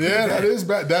 Yeah, that's pretty bad. That is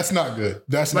bad. That's not good.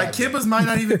 That's not Kemba's might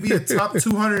not even be a top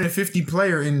 250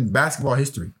 player in basketball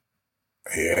history.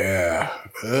 Yeah.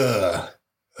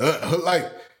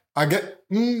 I get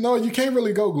no. You can't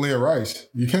really go Glenn Rice.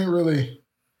 You can't really.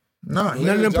 No,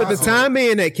 none of them put the time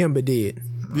in that Kemba did.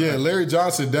 Yeah, Larry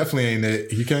Johnson definitely ain't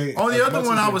it. He can't. The other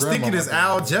one I was thinking is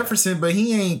Al Jefferson, but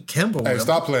he ain't Kemba. Hey,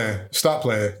 stop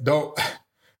playing. Don't.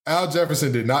 Al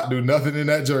Jefferson did not do nothing in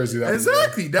that jersey.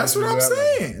 Exactly. That's what I'm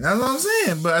saying. That's what I'm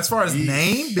saying. But as far as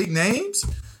big names.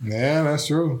 Yeah, that's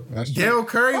true. Dale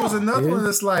Curry was another one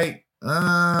that's like,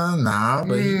 nah.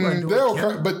 But he wasn't Dale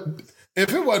Curry, but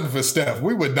if it wasn't for Steph,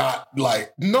 we would not,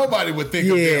 nobody would think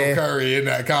of Dale Curry in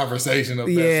that conversation.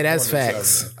 That's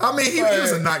facts. I mean, he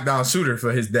was a knockdown shooter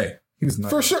for his day.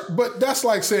 For sure, but that's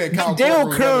like saying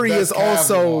Dale Curry is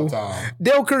also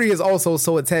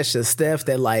so attached to Steph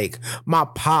that my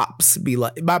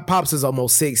pops is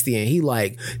almost 60 and he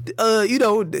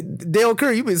Dale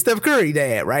Curry, you mean Steph Curry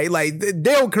dad, right?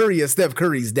 Dale Curry is Steph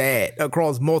Curry's dad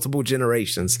across multiple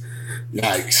generations.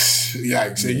 Yikes.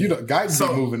 And guys be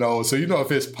moving old, so if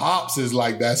his pops is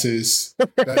that's his.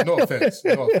 No offense.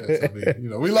 I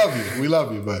mean, we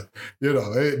love you, but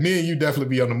me and you definitely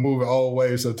be on the moving old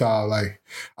wave sometimes.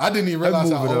 I didn't even realize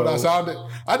how old I sounded.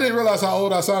 I didn't realize how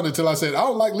old I sounded until I said I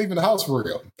don't like leaving the house for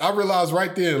real. I realized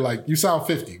right there, you sound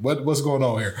 50. What's going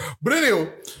on here? But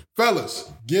anyway,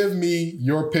 fellas, give me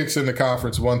your picks in the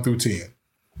conference 1 through 10.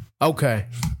 Okay.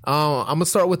 I'm gonna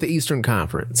start with the Eastern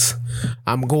Conference.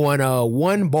 I'm going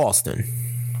 1 Boston.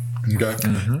 Okay.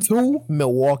 2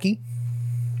 Milwaukee.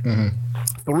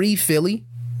 3 Philly.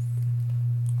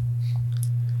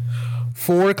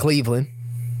 4 Cleveland.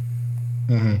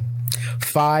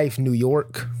 5 New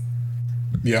York.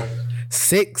 Yeah.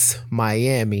 6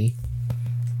 Miami.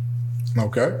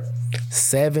 Okay.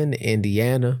 7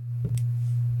 Indiana.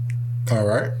 All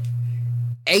right.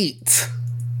 8.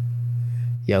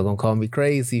 Y'all gonna call me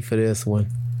crazy for this one.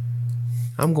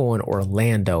 I'm going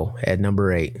Orlando at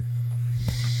number 8.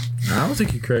 I don't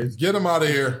think you're crazy. Get him out of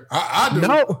here. I do.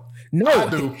 No. I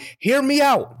do. Hear me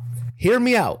out.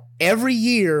 Every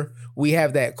year we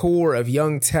have that core of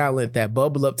young talent that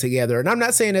bubble up together. And I'm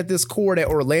not saying that this core that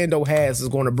Orlando has is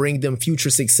going to bring them future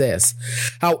success.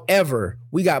 However,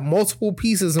 we got multiple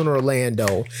pieces in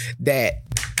Orlando that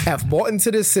have bought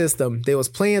into this system. They was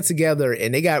playing together,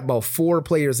 and they got about 4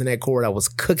 players in that core that was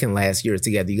cooking last year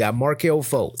together. You got Markelle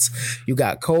Fultz. You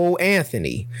got Cole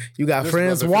Anthony. You got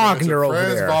Franz Wagner over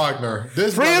there.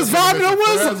 Franz Wagner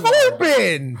was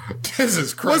hooping. This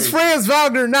is crazy. Was Franz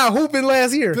Wagner not hooping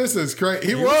last year? This is crazy.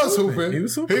 He was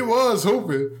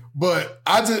hooping. But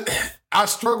I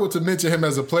struggle to mention him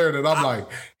as a player that I'm like,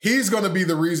 he's going to be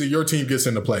the reason your team gets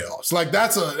in the playoffs.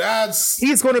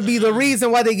 He's going to be the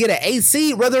reason why they get an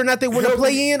AC, whether or not they want to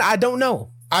play in. I don't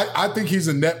know. I think he's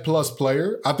a net plus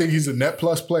player. I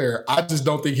I just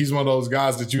don't think he's one of those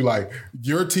guys that you like,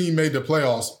 your team made the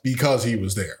playoffs because he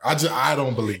was there. I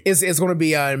don't believe. It's going to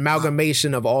be an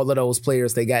amalgamation of all of those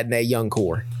players they got in that young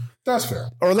core. That's fair.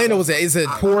 Orlando is a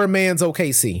poor man's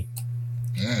OKC.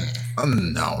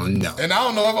 No. And I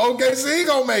don't know if OKC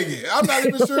gonna make it. I'm not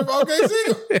even sure if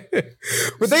OKC.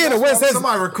 But they in the West.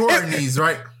 Somebody recording these,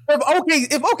 right?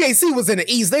 If OKC was in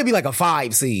the East, they'd be like a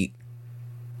 5 seed.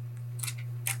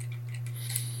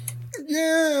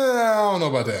 Yeah, I don't know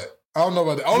about that.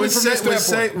 Only from this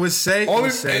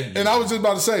standpoint. And I was just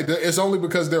about to say, it's only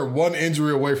because they're one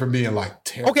injury away from being like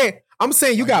terrible. Okay, I'm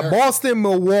saying you got Boston,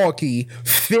 Milwaukee,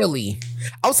 Philly.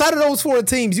 Outside of those 4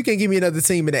 teams, you can't give me another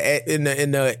team in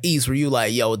the East where you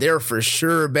like, yo, they're for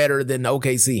sure better than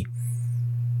OKC.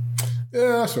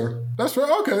 Yeah, that's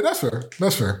fair. Okay, that's fair.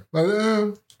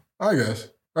 I guess.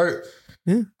 All right.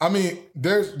 Yeah. I mean,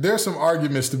 there's some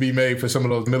arguments to be made for some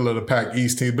of those middle of the pack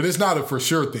East teams, but it's not a for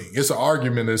sure thing. It's an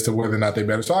argument as to whether or not they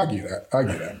better. So I get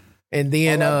that. And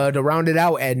then to round it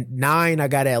out at 9, I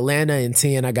got Atlanta, and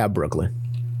 10, I got Brooklyn.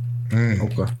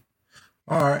 Okay.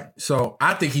 All right. So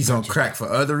I think he's on crack for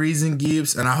other reason,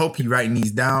 Gibbs, and I hope he writing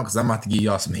these down because I'm about to give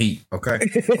y'all some heat. Okay.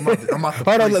 I'm about to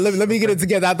Hold on. Let me get it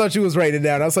together. I thought you was writing it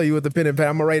down. I saw you with the pen and pad.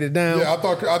 I'm gonna write it down. Yeah, I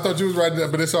thought you was writing it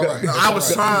down, but it's all right. I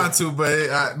was trying to,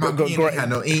 but my pen had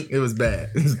no ink. It was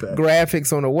bad.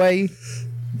 Graphics on the way.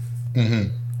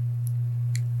 Mm-hmm.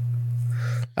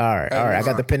 All right. I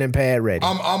got the pen and pad ready.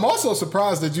 I'm also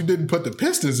surprised that you didn't put the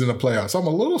Pistons in the playoffs. I'm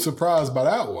a little surprised by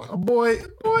that one. Oh, boy,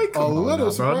 come on now,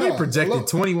 bro. They projected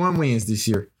 21 wins this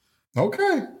year.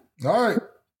 Okay. All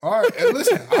right. And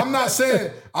listen, I'm not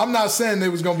saying they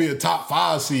was going to be a top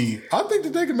 5 seed. I think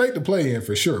that they can make the play in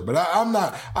for sure, but I'm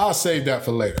not. I'll save that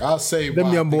for later. I'll save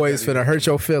them young boys finna hurt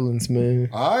your feelings, man.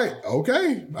 All right.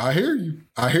 Okay. I hear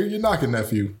you knocking,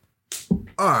 nephew.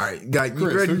 All right, guys.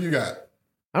 Chris, ready? Who you got?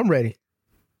 I'm ready.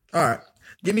 All right.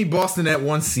 Give me Boston at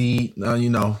 1 seed.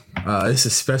 This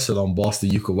is special on Boston.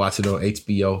 You could watch it on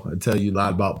HBO and tell you a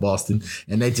lot about Boston.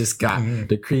 And they just got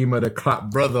the cream of the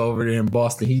crop brother over there in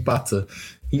Boston. He's about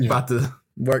to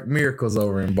work miracles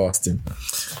over in Boston.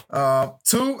 2,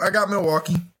 I got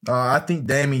Milwaukee. I think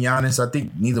Dame and Giannis, I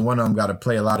think neither one of them got to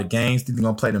play a lot of games. They're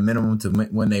going to play the minimum to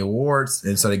win their awards.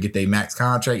 And so they get their max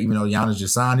contract, even though Giannis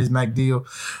just signed his max deal.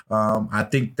 I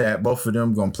think that both of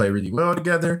them going to play really well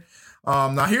together.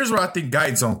 Now here's where I think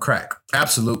Guyton's on crack.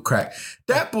 Absolute crack.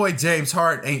 That boy James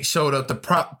Harden ain't showed up to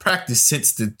practice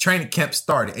since the training camp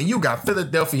started. And you got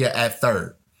Philadelphia at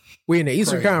 3rd. We in the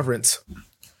Eastern Conference.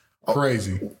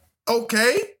 Crazy.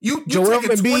 Okay. You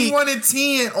taking 21 and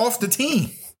 10 off the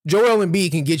team. Joel Embiid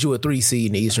can get you a 3 seed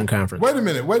in the Eastern Conference. Wait a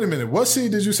minute. What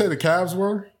seed did you say the Cavs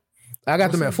were? I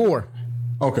got them at 4.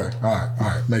 Okay. All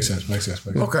right. Makes sense.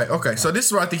 Okay. So this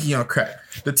is where I think he's on crack.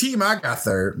 The team I got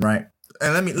 3rd, right?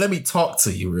 And let me talk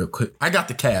to you real quick. I got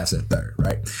the Cavs at 3rd,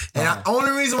 right? And the only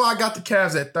reason why I got the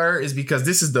Cavs at 3rd is because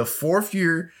this is the 4th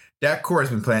year that core has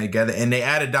been playing together, and they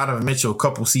added Donovan Mitchell a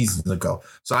couple seasons ago.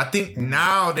 So I think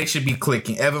now they should be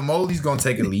clicking. Evan Mobley's going to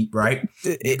take a leap, right?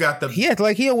 You got he acts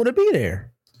like he don't want to be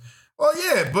there. Well,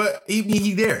 yeah, but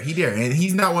he there, and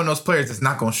he's not one of those players that's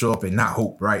not going to show up and not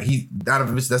hoop, right?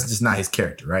 Donovan Mitchell, that's just not his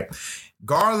character, right?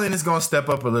 Garland is going to step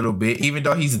up a little bit, even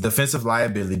though he's a defensive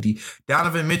liability.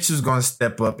 Donovan Mitchell's going to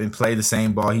step up and play the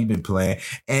same ball he's been playing.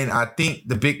 And I think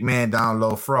the big man down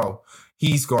low, Fro,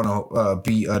 he's going to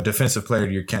be a defensive player of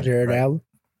the year candidate. Jared Allen?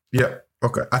 Yep.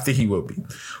 Okay. I think he will be.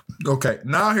 Okay.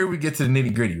 Now here we get to the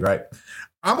nitty gritty, right?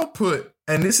 I'm going to put,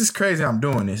 and this is crazy I'm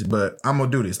doing this, but I'm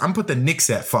going to do this. I'm going to put the Knicks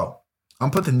at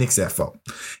 4.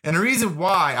 And the reason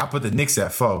why I put the Knicks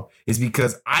at 4 is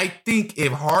because I think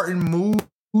if Harden moves,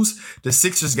 the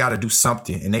Sixers got to do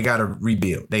something, and they got to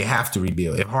rebuild. They have to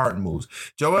rebuild if Harden moves.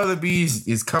 Joel Embiid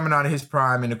is coming out of his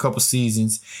prime in a couple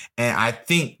seasons, and I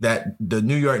think that the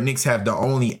New York Knicks have the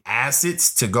only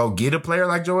assets to go get a player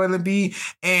like Joel Embiid,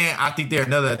 and I think they're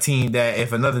another team that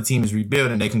if another team is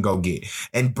rebuilding, they can go get.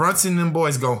 And Brunson and them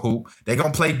boys going to hoop. They're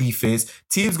going to play defense.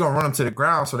 Teams going to run them to the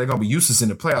ground, so they're going to be useless in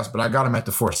the playoffs, but I got them at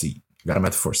the 4 seed.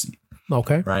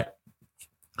 Okay. Right?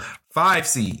 5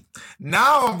 seed.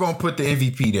 Now I'm going to put the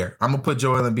MVP there. I'm going to put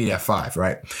Joel Embiid at 5,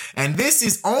 right? And this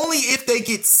is only if they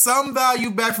get some value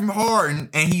back from Harden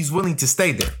and he's willing to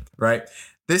stay there, right?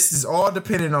 This is all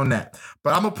dependent on that.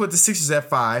 But I'm going to put the Sixers at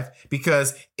 5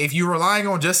 because if you're relying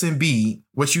on just Embiid,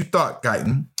 what you thought,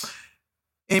 Guyton,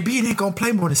 Embiid ain't going to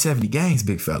play more than 70 games,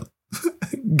 big fella.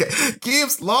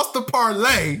 Gibbs lost the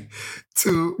parlay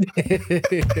to...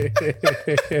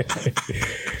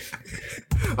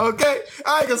 Okay,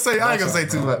 I ain't gonna say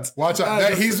too much. Watch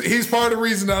out! He's part of the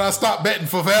reason that I stopped betting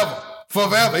forever.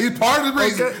 forever. He's part of the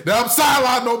reason Okay. that I'm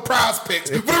sidelined no prize picks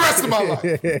for the rest of my life.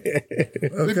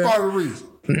 He's part of the reason.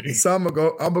 So I'm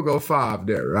gonna go 5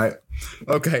 there, right?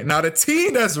 Okay, now the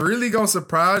team that's really gonna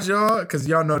surprise y'all, because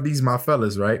y'all know these my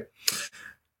fellas, right?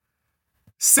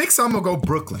 6, I'm gonna go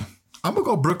Brooklyn. I'm gonna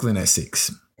go Brooklyn at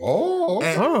 6. Oh,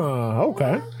 okay.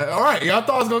 Okay. All right, y'all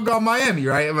thought I was gonna go Miami,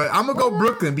 right? But I'm gonna go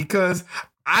Brooklyn because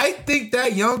I think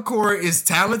that young core is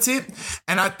talented,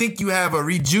 and I think you have a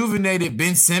rejuvenated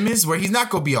Ben Simmons, where he's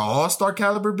not gonna be an all-star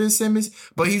caliber Ben Simmons,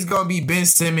 but he's gonna be Ben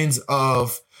Simmons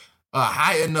of a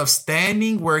high enough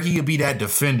standing where he'll be that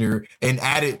defender. And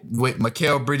added with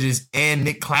Mikal Bridges and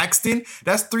Nick Claxton,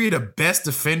 that's 3 of the best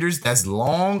defenders that's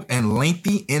long and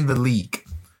lengthy in the league.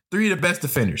 3 of the best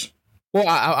defenders. Well,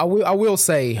 I will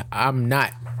say I'm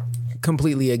not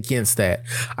completely against that.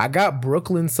 I got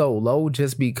Brooklyn so low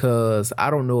just because I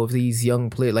don't know if these young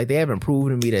players, like, they haven't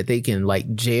proven to me that they can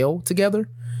like gel together.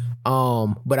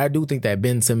 But I do think that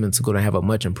Ben Simmons is going to have a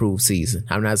much improved season.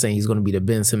 I'm not saying he's going to be the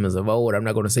Ben Simmons of old. I'm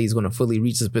not going to say he's going to fully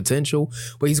reach his potential,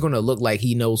 but he's going to look like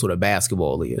he knows what a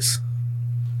basketball is.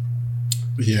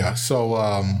 Yeah. So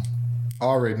I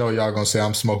already know y'all gonna say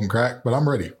I'm smoking crack, but I'm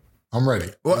ready. I'm ready.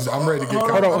 I'm ready to get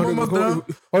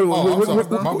caught.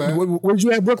 Where'd you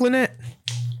have Brooklyn at?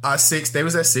 6. They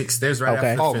was at 6. They was right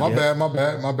Okay. after Oh, Philly. my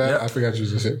bad. Yep. I forgot you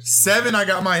was at 6. 7, I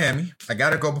got Miami. I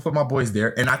got to go put my boys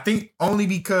there. And I think only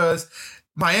because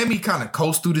Miami kind of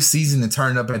coast through the season and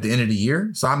turn up at the end of the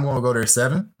year. So I'm going to go there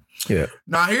 7. Yeah.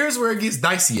 Now, here's where it gets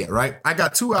dicey at, right? I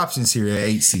got 2 options here at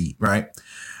 8 seed, right?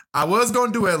 I was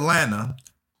going to do Atlanta,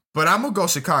 but I'm going to go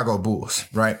Chicago Bulls,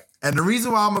 right? And the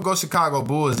reason why I'm going to go Chicago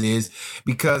Bulls is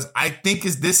because I think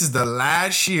this is the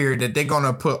last year that they're going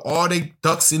to put all their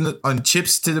ducks on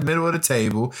chips to the middle of the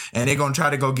table, and they're going to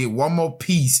try to go get one more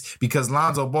piece because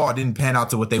Lonzo Ball didn't pan out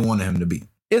to what they wanted him to be.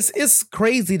 It's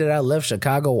crazy that I left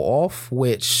Chicago off,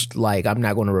 which, like, I'm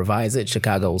not going to revise it.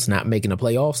 Chicago's not making the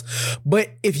playoffs. But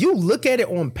if you look at it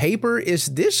on paper, is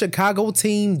this Chicago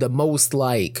team the most,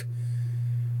 like,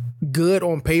 good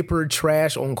on paper,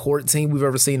 trash on court team we've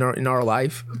ever seen in our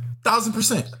life?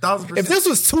 1,000%. If this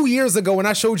was 2 years ago and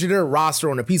I showed you their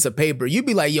roster on a piece of paper, you'd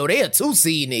be like, yo, they a 2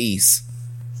 seed in the East.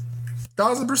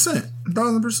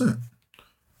 1,000%.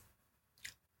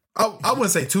 I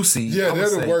wouldn't say 2 seed. Yeah, they're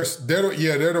the worst. They're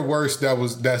the worst.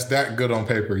 That's that good on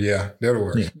paper. Yeah, they're the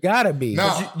worst. Yeah. Gotta be.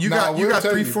 Now, You got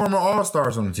 3 former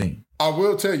All-Stars on the team. I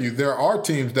will tell you, there are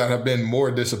teams that have been more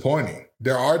disappointing.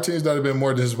 But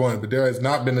there has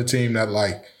not been a team that,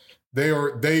 like,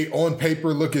 they on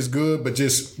paper look as good, but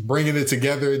just bringing it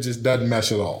together, it just doesn't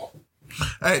mesh at all.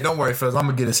 Hey, don't worry, fellas. I'm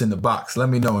gonna get us in the box. Let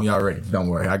me know when y'all ready. Don't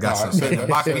worry, I got something. The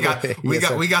box, we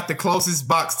got the closest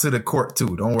box to the court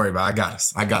too. Don't worry about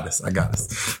it. I got us.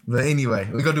 But anyway,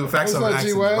 we gonna do a facts on What's up,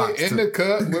 G-Way? In the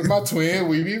cut with my twin,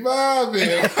 we be vibing.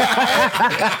 Yeah,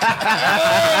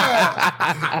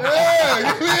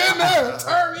 get me in there.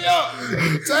 Turn me up.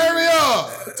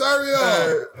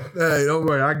 Hey, don't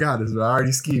worry, I got us. I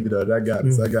already skied it up. I got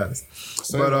us.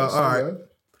 But all right.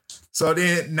 So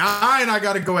then 9, I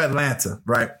got to go Atlanta,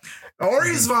 right? The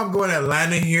only reason why I'm going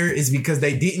Atlanta here is because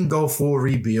they didn't go full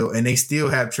rebuild and they still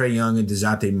have Trae Young and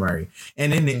DeJounte Murray.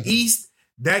 And in the East,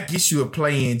 that gets you a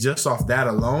play-in just off that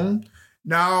alone.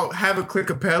 Now, having Clint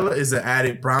Capella is an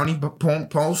added brownie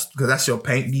post because that's your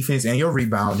paint defense and your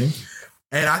rebounding.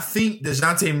 And I think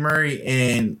DeJounte Murray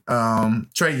and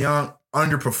Trae Young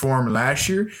underperformed last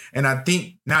year. And I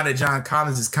think now that John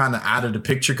Collins is kind of out of the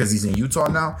picture because he's in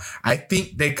Utah now, I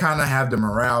think they kind of have the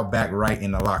morale back right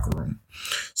in the locker room.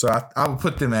 So I would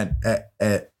put them at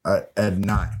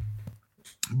 9.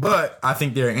 But I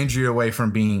think they're an injury away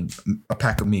from being a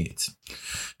pack of mids.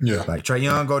 Yeah. Like Trae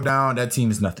Young go down, that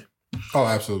team is nothing. Oh,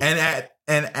 absolutely.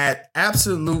 And at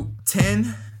absolute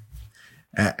 10,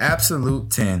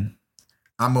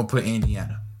 I'm going to put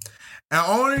Indiana. And the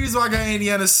only reason why I got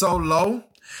Indiana so low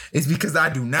is because I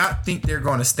do not think they're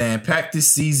going to stand pat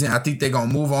this season. I think they're going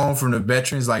to move on from the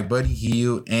veterans like Buddy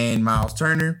Hield and Miles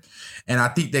Turner. And I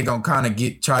think they're going to kind of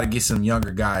try to get some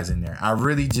younger guys in there. I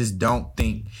really just don't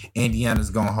think Indiana's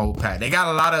going to hold pat. They got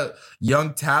a lot of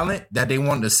young talent that they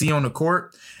want to see on the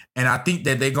court. And I think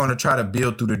that they're going to try to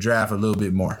build through the draft a little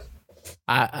bit more.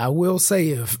 I will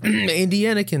say if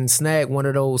Indiana can snag one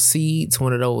of those seeds,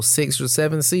 one of those 6 or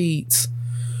 7 seeds,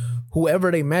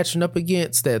 whoever they matching up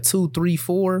against, that 2, 3,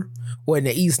 4, or in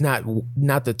the East, not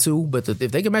the 2, but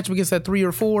if they can match up against that 3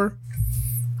 or 4,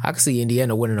 I can see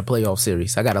Indiana winning a playoff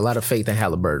series. I got a lot of faith in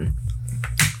Halliburton.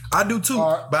 I do too,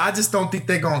 but I just don't think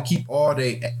they're gonna keep all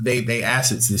they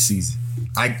assets this season.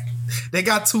 They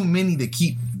got too many to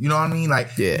keep. You know what I mean?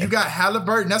 Like, you got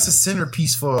Halliburton. That's a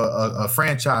centerpiece for a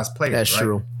franchise player. That's right?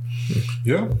 true.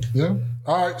 Yeah.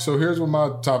 All right, so here's what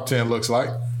my top 10 looks like.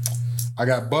 I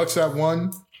got Bucks at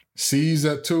 1, C's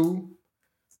at 2,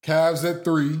 Cavs at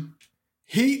 3,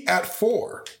 Heat at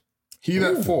 4. Heat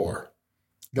at 4.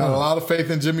 Got a lot of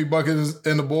faith in Jimmy Buckets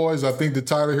and the boys. I think that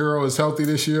Tyler Hero is healthy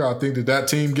this year. I think that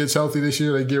team gets healthy this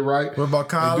year. They get right. What about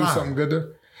Kyle They do Lowry? something good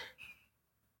there.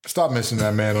 Stop mentioning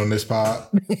that man on this pod.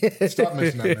 Stop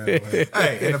mentioning that man.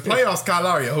 Hey, in the playoffs, Kyle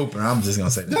Lowry a hooper. I'm just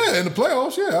gonna say that. Yeah, in the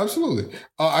playoffs, yeah, absolutely.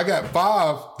 I got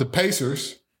 5, the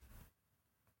Pacers.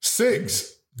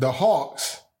 6, the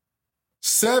Hawks.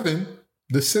 7,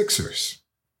 the Sixers.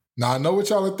 Now, I know what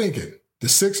y'all are thinking. The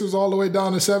Sixers all the way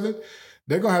down to 7,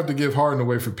 they're going to have to give Harden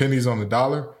away for pennies on the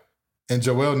dollar, and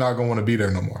Joel not going to want to be there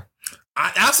no more.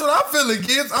 That's what I'm feeling,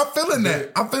 kids. I'm feeling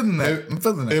that. I'm feeling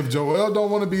that. If Joel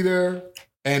don't want to be there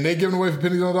and they giving away for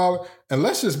pennies on the dollar, and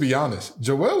let's just be honest,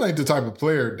 Joel ain't the type of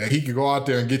player that he could go out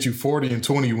there and get you 40 and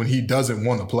 20 when he doesn't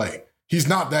want to play. He's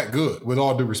not that good, with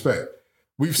all due respect.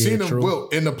 We've seen him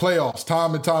wilt in the playoffs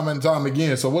time and time and time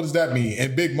again. So what does that mean?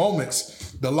 In big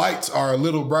moments, the lights are a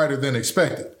little brighter than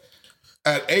expected.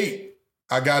 At 8,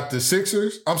 I got the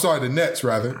Sixers. I'm sorry, the Nets,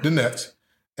 rather. The Nets.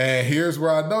 And here's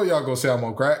where I know y'all gonna say I'm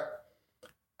on crack.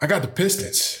 I got the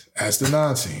Pistons as the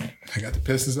 9 seed. I got the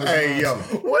Pistons as the 9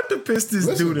 seed. What the Pistons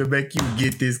do to make you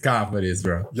get this confidence,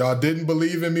 bro? Y'all didn't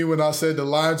believe in me when I said the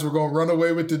Lions were gonna run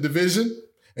away with the division,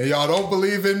 and y'all don't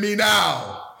believe in me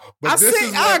now. But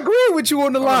I agree with you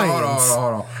on the Lions.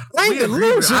 Hold on. I ain't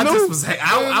delusional.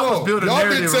 I was building a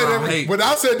narrative around hate. When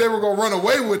I said they were going to run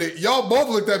away with it, y'all both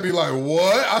looked at me like,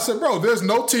 what? I said, bro, there's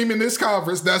no team in this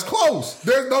conference that's close.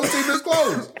 There's no team that's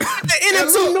close. The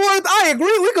NFC North, I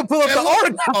agree. We could pull up the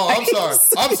article.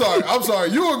 Oh, I'm sorry.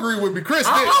 You agree with me. Chris,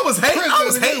 I was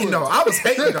hating though. I was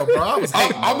hating though, bro.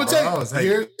 I'm going to tell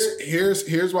you.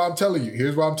 Here's why I'm telling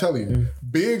you.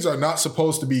 Bigs are not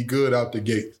supposed to be good out the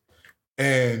gate.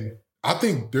 And I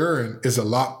think Duren is a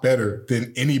lot better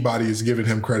than anybody is giving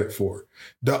him credit for.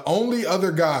 The only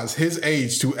other guys his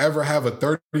age to ever have a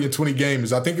 30 and 20 game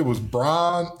is, I think it was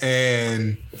Bron,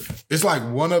 and it's like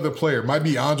one other player. It might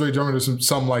be Andre Drummond or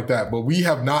something like that. But we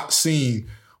have not seen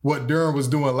what Duren was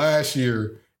doing last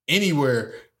year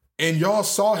anywhere. And y'all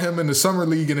saw him in the summer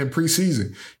league and in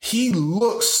preseason. He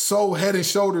looks so head and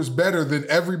shoulders better than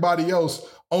everybody else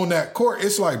on that court.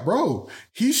 It's like, bro,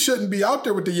 he shouldn't be out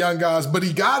there with the young guys, but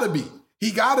he gotta be.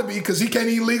 He gotta be, because he can't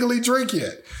even legally drink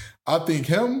yet. I think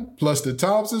him plus the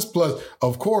Thompsons plus,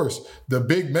 of course, the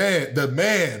big man,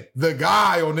 the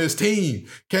guy on this team,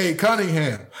 Cade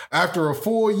Cunningham. After a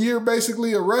full year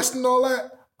basically of rest and all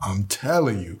that, I'm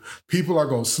telling you, people are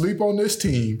going to sleep on this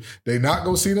team. They're not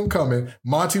going to see them coming.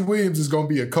 Monty Williams is going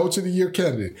to be a Coach of the Year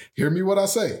candidate. Hear me what I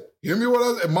say.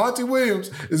 Monty Williams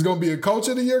is going to be a Coach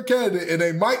of the Year candidate, and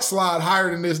they might slide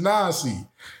higher than this 9 seed.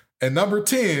 And number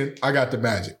 10, I got the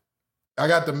Magic. I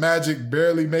got the Magic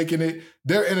barely making it.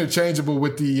 They're interchangeable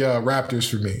with the Raptors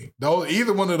for me.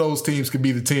 Either one of those teams could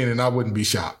be the 10, and I wouldn't be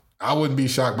shocked. I wouldn't be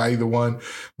shocked by either one.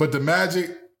 But the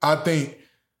Magic, I think,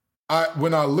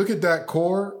 when I look at that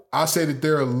core, I say that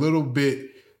they're a little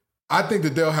bit, I think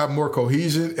that they'll have more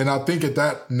cohesion. And I think at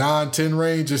that 9-10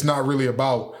 range, it's not really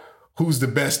about who's the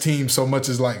best team so much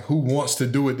as like who wants to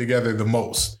do it together the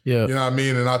most. Yeah. You know what I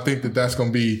mean? And I think that that's going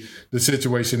to be the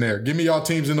situation there. Give me y'all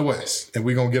teams in the West, and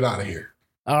we're going to get out of here.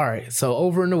 All right. So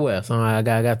over in the West, all right, I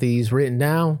got these written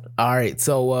down. All right.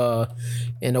 So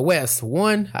in the West,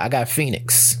 1, I got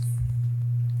Phoenix.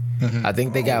 Mm-hmm. I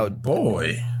think they got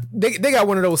They got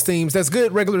one of those teams that's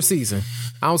good regular season.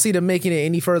 I don't see them making it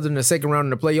any further than the second round in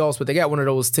the playoffs, but they got one of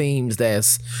those teams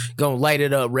that's going to light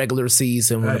it up regular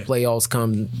season when the playoffs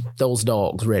come, those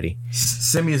dogs ready.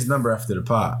 Send me his number after the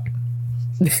pod.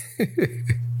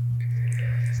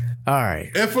 All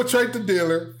right. Infiltrate the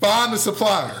dealer, find the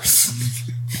suppliers.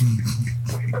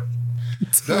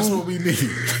 That's what we need.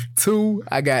 2,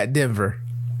 I got Denver.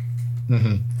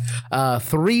 Mm-hmm.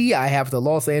 3, I have the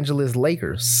Los Angeles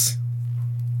Lakers.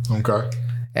 Okay.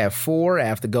 At 4, I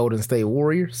have the Golden State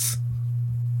Warriors.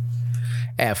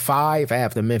 At 5, I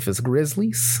have the Memphis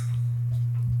Grizzlies.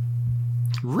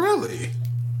 Really?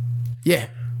 Yeah.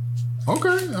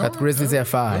 Okay. Got the Grizzlies at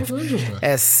 5.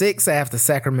 At 6, I have the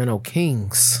Sacramento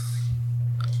Kings.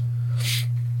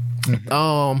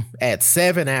 Mm-hmm. At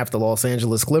 7, I have the Los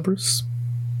Angeles Clippers.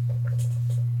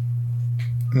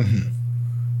 Mm-hmm.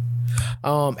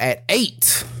 At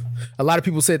 8, a lot of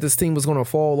people said this team was going to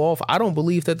fall off. I don't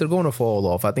believe that they're going to fall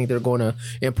off. I think they're going to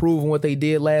improve on what they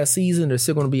did last season. They're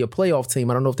still going to be a playoff team.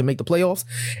 I don't know if they make the playoffs.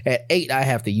 At 8, I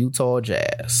have the Utah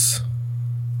Jazz.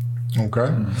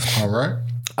 Okay. All right.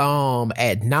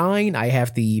 At 9, I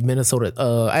have the Minnesota.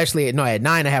 At 9,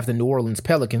 I have the New Orleans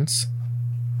Pelicans.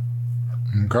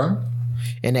 Okay.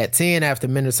 And at 10, after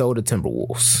Minnesota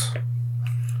Timberwolves.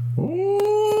 Ooh,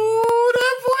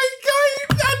 that boy got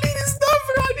I need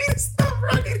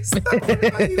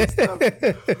his number.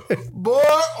 Boy,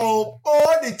 oh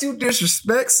boy, did you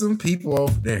disrespect some people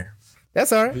over there?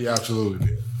 That's all right. He absolutely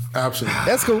did. Absolutely.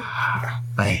 That's cool.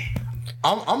 Man.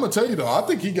 I'm gonna tell you though, I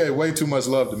think he gave way too much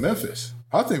love to Memphis.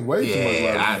 I think way too much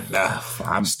love to Memphis.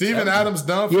 I'm Steven Adams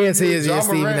done for Yes, he is. John Yes,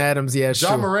 Steven Morant- Adams. Yeah,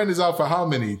 John sure. Morant is out for how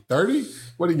many? 30?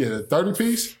 What did he get? A 30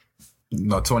 piece?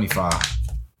 No, 25.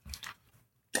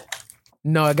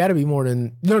 No, it got to be more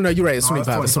than. No, you're right. It's No,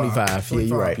 25. It's 25. Yeah,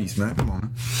 you're right. Piece, man. Come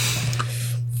on.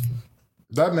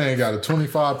 That man got a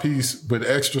 25 piece with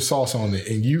extra sauce on it,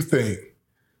 and you think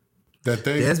that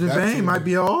Desmond Bain might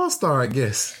be an all-star, I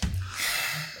guess.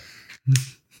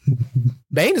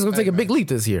 Bain is going to take a big leap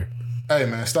this year. Hey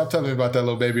man, stop telling me about that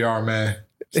little baby arm, man.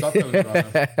 Stop telling me about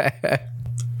him.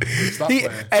 Stop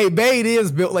playing. Hey, Bain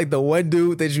is built like the one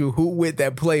dude that you hoot with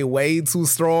that play way too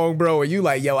strong, bro. And you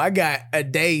like, yo, I got a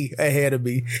day ahead of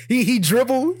me. He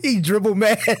dribble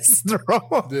mad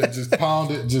strong. Yeah, just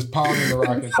pounding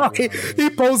the rock. He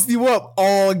posts you up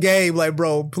all game, like,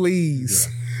 bro, please.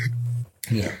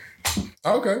 Yeah.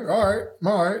 Okay. All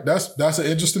right. That's an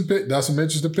interesting pick. That's some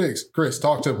interesting picks. Chris,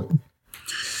 talk to me.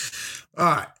 All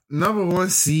right. Number 1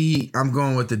 seed, I'm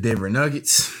going with the Denver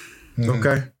Nuggets.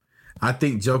 Okay. I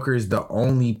think Joker is the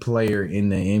only player in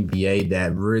the NBA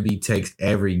that really takes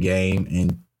every game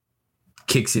and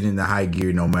kicks it into high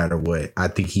gear no matter what. I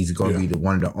think he's going to be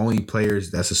one of the only players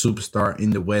that's a superstar in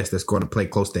the West that's going to play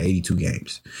close to 82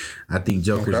 games. I think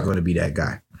Joker is going to be that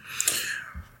guy.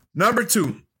 Number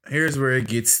 2. Here's where it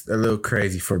gets a little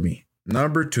crazy for me.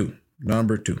 Number two.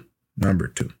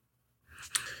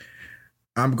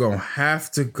 I'm going to have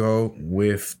to go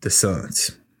with the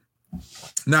Suns.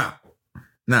 Now,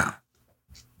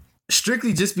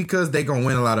 strictly just because they're going to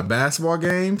win a lot of basketball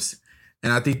games,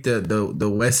 and I think the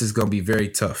West is going to be very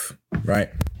tough, right?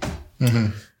 Mm-hmm.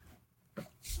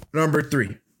 Number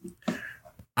 3.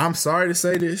 I'm sorry to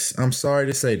say this,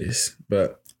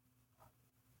 but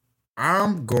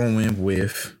I'm going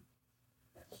with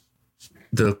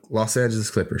the Los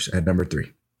Angeles Clippers at number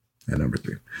 3.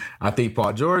 I think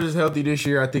Paul George is healthy this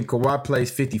year. I think Kawhi plays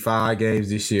 55 games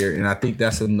this year, and I think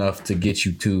that's enough to get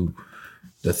you to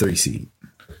the 3 seed.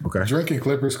 Okay. Drinking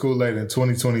Clippers Kool-Aid in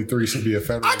 2023 should be a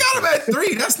federal. I got him at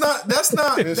 3. That's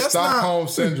not. It's Stockholm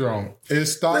syndrome.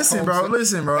 It's Stockholm.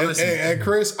 Listen, bro. And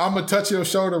Chris, I'm gonna touch your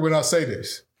shoulder when I say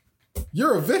this.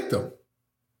 You're a victim.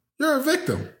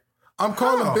 I'm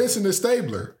calling Benson the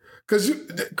Stabler because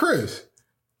Chris,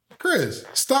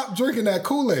 stop drinking that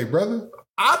Kool-Aid, brother.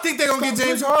 I think they're going to get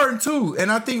James Harden, too.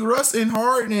 And I think Russ and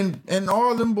Harden and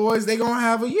all them boys, they're going to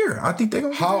have a year. I think they're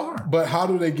going to get Harden. But how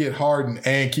do they get Harden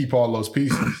and keep all those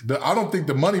pieces? I don't think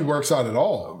the money works out at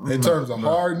all in terms of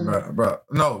Harden. Bro.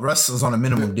 No, Russ is on a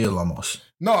minimum deal almost.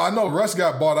 No, I know Russ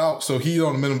got bought out, so he's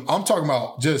on the minimum. I'm talking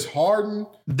about just Harden.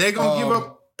 They're going to give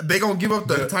up. They're going to give up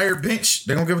the entire bench.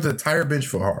 They're going to give up the entire bench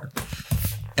for Harden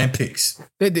and picks.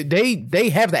 They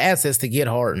have the assets to get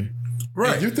Harden.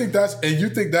 Right. And you think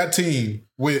that team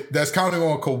that's counting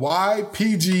on Kawhi,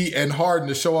 PG, and Harden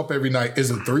to show up every night is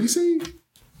a 3 seed?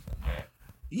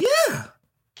 Yeah.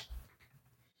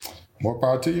 More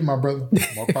power to you, my brother.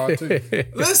 More power to you.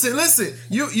 Listen.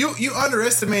 You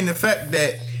underestimating the fact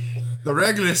that the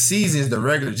regular season is the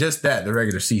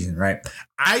regular season, right?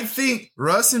 I think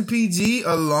Russ and PG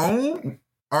alone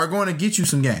are going to get you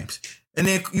some games. And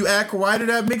then you add Kawhi to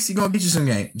that mix, he's going to get you some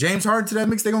games. James Harden to that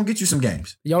mix, they're going to get you some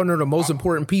games. Y'all know the most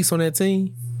important piece on that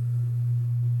team?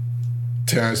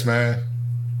 Terrence Mann.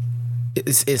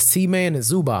 It's T-Man and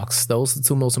Zubox. Those are the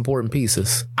 2 most important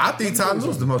pieces. I think Ty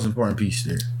Lue's the most important piece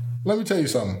there. Let me tell you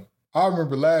something. I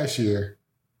remember last year,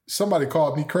 somebody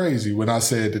called me crazy when I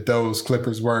said that those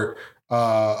Clippers weren't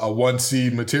a 1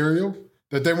 seed material.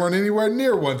 That they weren't anywhere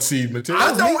near 1 seed material.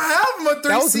 I don't have them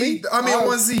a 3 seed. I mean,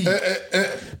 1 seed.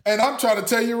 And I'm trying to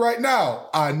tell you right now,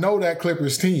 I know that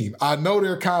Clippers team. I know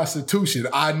their constitution.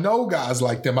 I know guys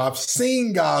like them. I've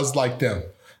seen guys like them.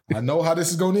 I know how this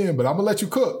is going to end, but I'm going to let you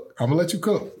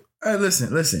cook. Hey,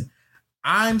 listen.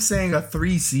 I'm saying a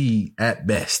 3 seed at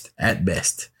best.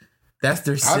 That's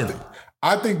their ceiling.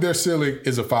 I think their ceiling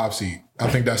is a 5 seed. I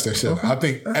think that's their ceiling. Okay. I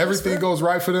think everything goes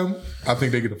right for them. I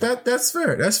think they get a 5. That's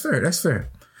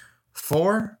fair.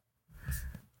 4.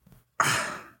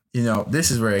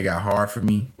 This is where it got hard for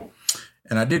me.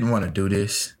 And I didn't want to do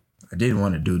this.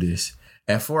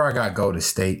 At 4, I got Golden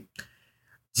State.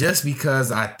 Just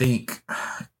because I think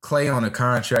Clay on a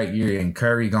contract year and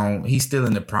Curry he's still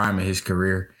in the prime of his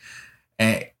career.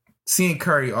 And seeing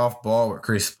Curry off ball with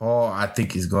Chris Paul, I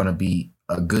think is going to be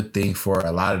a good thing for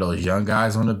a lot of those young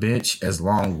guys on the bench, as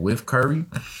long with Curry.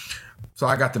 So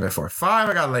I got them at 4. 5,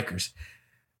 I got Lakers.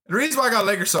 The reason why I got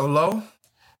Lakers so low,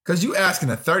 because you asking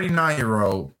a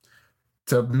 39-year-old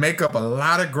to make up a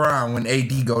lot of ground when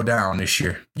AD go down this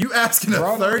year. You asking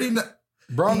a 39.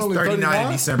 Brown He's only 39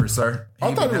 in December, sir.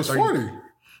 I thought it was 40.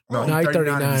 No, No, he's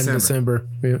 39 in December.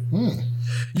 Yeah.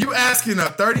 You asking a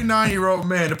 39-year-old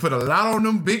man to put a lot on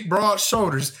them big, broad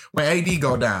shoulders when AD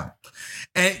go down.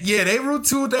 And yeah, they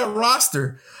retooled that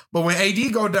roster. But when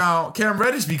AD go down, Cam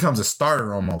Reddish becomes a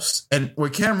starter almost. And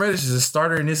when Cam Reddish is a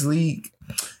starter in this league,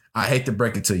 I hate to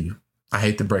break it to you.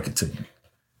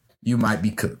 You might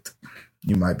be cooked.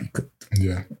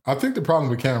 Yeah. I think the problem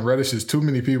with Cam Reddish is too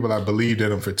many people have believed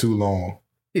in him for too long.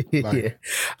 Yeah.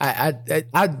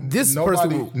 This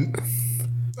person.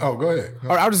 Oh, go ahead.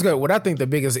 Or I'll just go. What I think the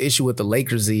biggest issue with the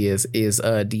Lakers is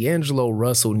D'Angelo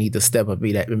Russell need to step up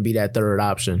and be that third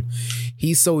option.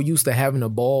 He's so used to having the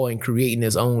ball and creating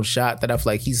his own shot that I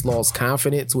feel like he's lost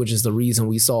confidence, which is the reason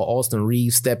we saw Austin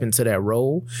Reeves step into that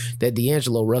role that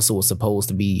D'Angelo Russell is supposed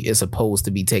to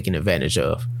be taken advantage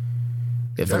of.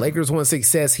 If the Lakers want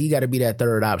success, he got to be that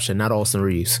third option, not Austin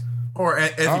Reeves. Or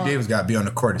Anthony Davis got to be on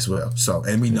the court as well. So,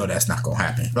 and we know that's not going to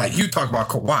happen. Like, you talk about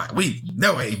Kawhi. We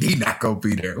know AD not going to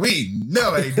be there. We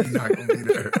know AD not going to be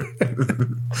there.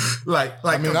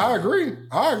 I agree.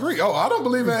 Oh, I don't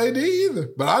believe in AD either.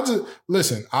 But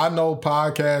listen, I know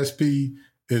Podcast P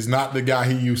is not the guy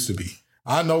he used to be.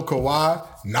 I know Kawhi,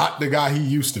 not the guy he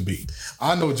used to be.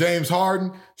 I know James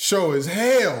Harden, sure as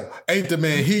hell ain't the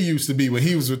man he used to be when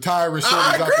he was retiring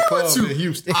shorties out the club in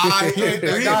Houston.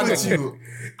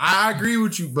 I agree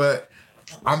with you, but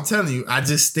I'm telling you, I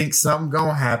just think something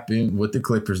gonna happen with the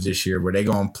Clippers this year where they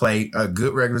gonna play a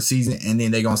good regular season and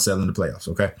then they gonna sell in the playoffs,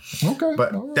 okay? Okay.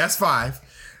 But that's 5.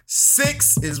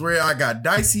 6 is where I got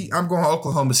dicey. I'm going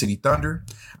Oklahoma City Thunder.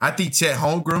 I think Chet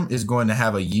Holmgren is going to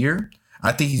have a year.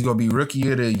 I think he's going to be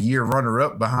Rookie of the Year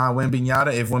runner-up behind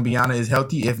Wembanyama if Wembanyama is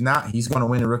healthy. If not, he's going to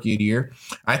win the Rookie of the Year.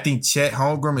 I think Chet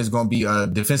Holmgren is going to be a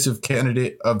defensive Player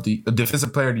of the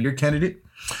Year candidate.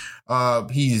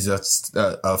 He's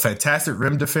a fantastic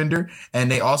rim defender,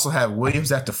 and they also have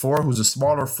Williams at the 4, who's a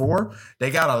smaller 4. They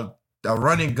got a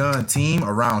running gun team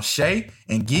around Shea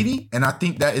and Giddey, and I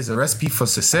think that is a recipe for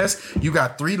success. You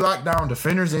got 3 lockdown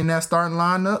defenders in that starting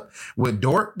lineup with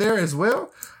Dort there as well.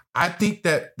 I think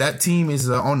that team is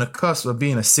on the cusp of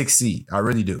being a 6 seed. I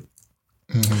really do.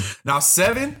 Mm-hmm. Now,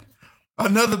 7,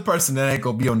 another person that ain't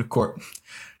going to be on the court.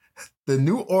 The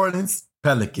New Orleans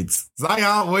Pelicans.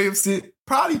 Zion Williamson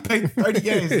probably played 30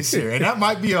 games this year, and that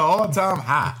might be an all-time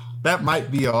high.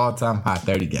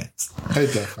 30 games.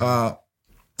 Hate that.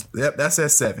 Yep, that's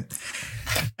at 7.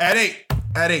 At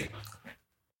 8,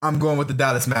 I'm going with the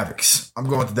Dallas Mavericks.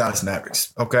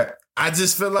 Okay. I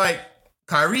just feel like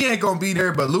Kyrie ain't going to be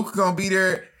there, but Luka going to be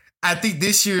there. I think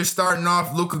this year starting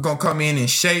off, Luka going to come in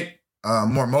shape,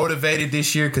 more motivated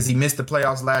this year because he missed the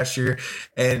playoffs last year.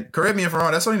 And correct me if I'm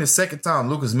wrong, that's only the second time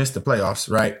Luka's missed the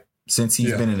playoffs, right? Since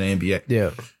he's been in the NBA.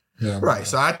 Yeah. Right.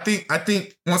 So I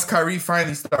think once Kyrie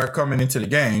finally start coming into the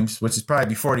games, which is probably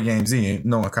before the game's in,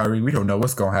 knowing Kyrie, we don't know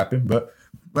what's going to happen, but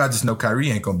I just know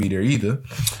Kyrie ain't going to be there either.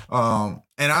 And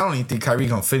I don't even think Kyrie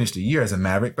going to finish the year as a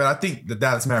Maverick, but I think the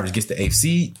Dallas Mavericks gets the 8th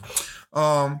seed.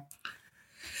 Now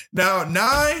 9,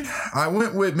 I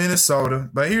went with Minnesota,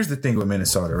 but here's the thing with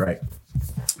Minnesota, right?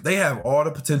 They have all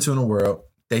the potential in the world.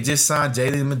 They just signed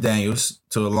Jalen McDaniels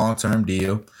to a long-term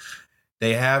deal.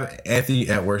 They have Anthony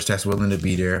Edwards that's willing to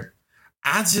be there.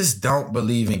 I just don't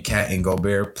believe in Cat and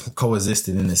Gobert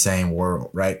coexisting in the same world,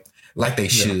 right? Like they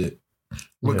should.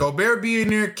 With Gobert being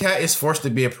there, Cat is forced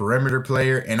to be a perimeter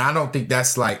player, and I don't think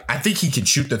that's I think he can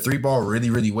shoot the 3 ball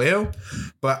really, really well,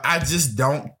 but I just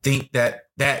don't think that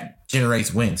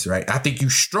generates wins, right? I think you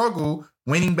struggle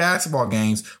winning basketball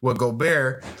games with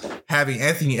Gobert having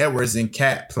Anthony Edwards and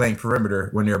Cat playing perimeter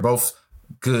when they're both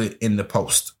good in the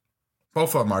post.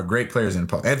 Both of them are great players in the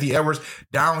post. Anthony Edwards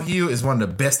downhill is one of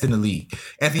the best in the league.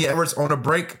 Anthony Edwards on a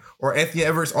break or Anthony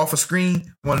Edwards off a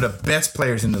screen, one of the best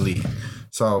players in the league.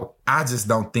 So I just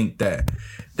don't think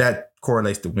that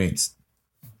correlates to wins.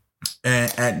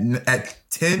 And at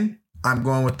 10, I'm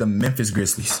going with the Memphis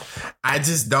Grizzlies. I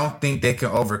just don't think they can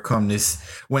overcome this.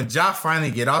 When Ja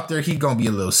finally get out there, he's going to be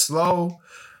a little slow.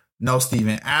 No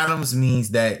Steven Adams means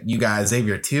that you got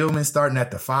Xavier Tillman starting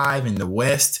at the 5 in the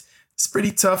West. It's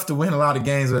pretty tough to win a lot of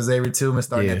games with Xavier Tillman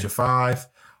starting at your 5.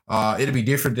 It'll be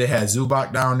different. They had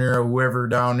Zubac down there or whoever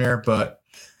down there, but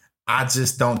I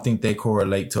just don't think they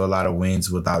correlate to a lot of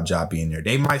wins without Ja being there.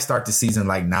 They might start the season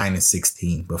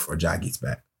 9-16 before Ja gets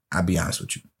back. I'll be honest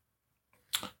with you.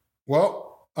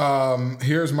 Well,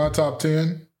 here's my top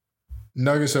 10.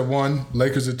 Nuggets at 1,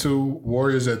 Lakers at 2,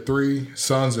 Warriors at 3,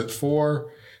 Suns at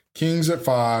 4, Kings at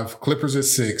 5, Clippers at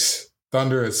 6,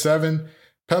 Thunder at 7,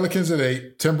 Pelicans at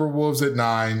 8, Timberwolves at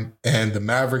 9, and the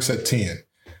Mavericks at 10.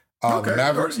 Okay, The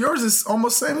Mavericks, yours is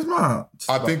almost same as mine.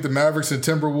 I think the Mavericks and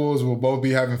Timberwolves will both be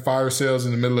having fire sales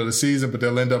in the middle of the season, but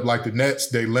they'll end up like the Nets.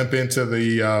 They limp into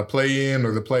the play-in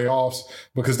or the playoffs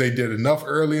because they did enough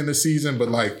early in the season, but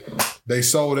like they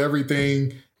sold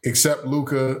everything except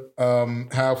Luka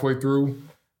halfway through.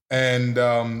 And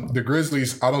the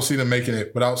Grizzlies, I don't see them making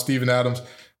it without Steven Adams.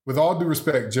 With all due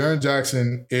respect, Jaren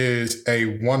Jackson is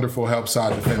a wonderful help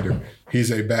side defender.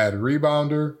 He's a bad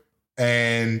rebounder,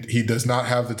 and he does not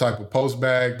have the type of post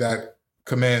bag that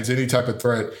commands any type of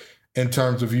threat in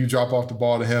terms of you drop off the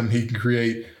ball to him. He can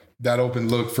create that open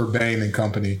look for Bane and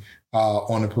company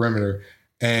on the perimeter.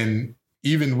 And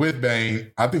even with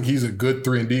Bane, I think he's a good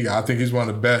 3-and-D guy. I think he's one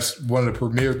of the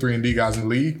premier 3-and-D guys in the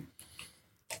league.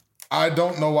 I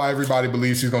don't know why everybody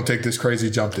believes he's going to take this crazy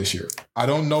jump this year. I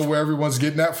don't know where everyone's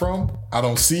getting that from. I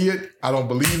don't see it. I don't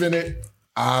believe in it.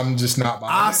 I'm just not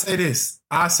buying it.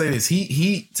 I say this.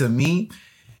 He to me,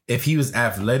 if he was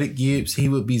athletic Gibbs, he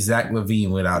would be Zach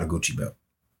LaVine without a Gucci belt.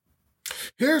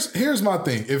 Here's my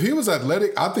thing. If he was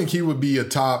athletic, I think he would be a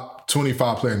top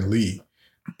 25 player in the league.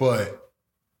 But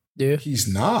yeah, he's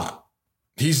not.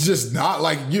 He's just not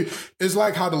like you. It's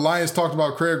like how the Lions talked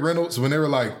about Craig Reynolds when they were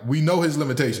like, we know his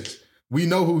limitations. We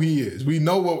know who he is. We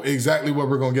know exactly what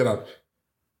we're going to get out of him.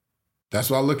 That's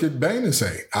why I look at Bane and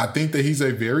say, I think that he's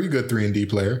a very good 3-and-D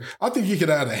player. I think he could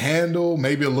add a handle,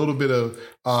 maybe a little bit of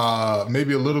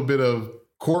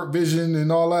court vision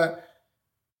and all that.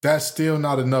 That's still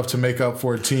not enough to make up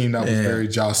for a team that was very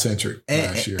Josh-centric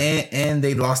last year. And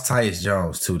they lost Tyus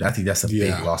Jones, too. I think that's a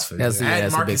big loss for them. That's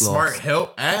a big loss.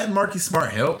 Add Marcus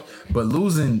Smart help, but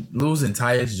losing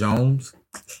Tyus Jones,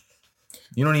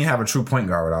 you don't even have a true point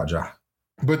guard without Ja.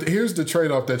 But here's the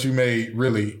trade-off that you made,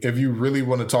 really, if you really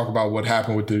want to talk about what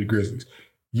happened with the Grizzlies.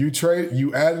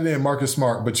 You added in Marcus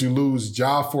Smart, but you lose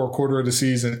Ja for a quarter of the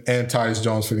season and Tyus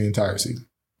Jones for the entire season.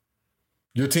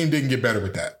 Your team didn't get better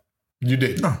with that. You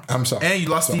didn't. No. I'm sorry. And you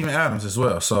lost Steven Adams as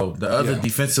well. So the other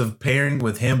defensive pairing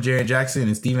with him, Jaren Jackson,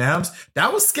 and Steven Adams,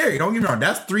 that was scary. Don't get me wrong.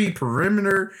 That's 3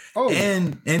 perimeter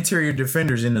and interior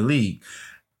defenders in the league.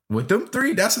 With them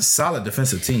 3, that's a solid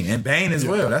defensive team. And Bane as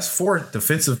well. That's 4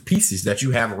 defensive pieces that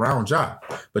you have around Ja.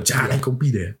 But Ja ain't going to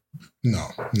be there. No.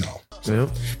 Yeah.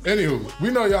 Anywho, we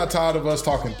know y'all tired of us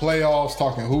talking playoffs,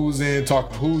 talking who's in,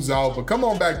 talking who's out. But come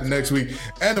on back the next week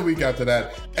and the week after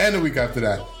that and the week after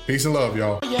that. Peace and love,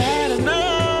 y'all.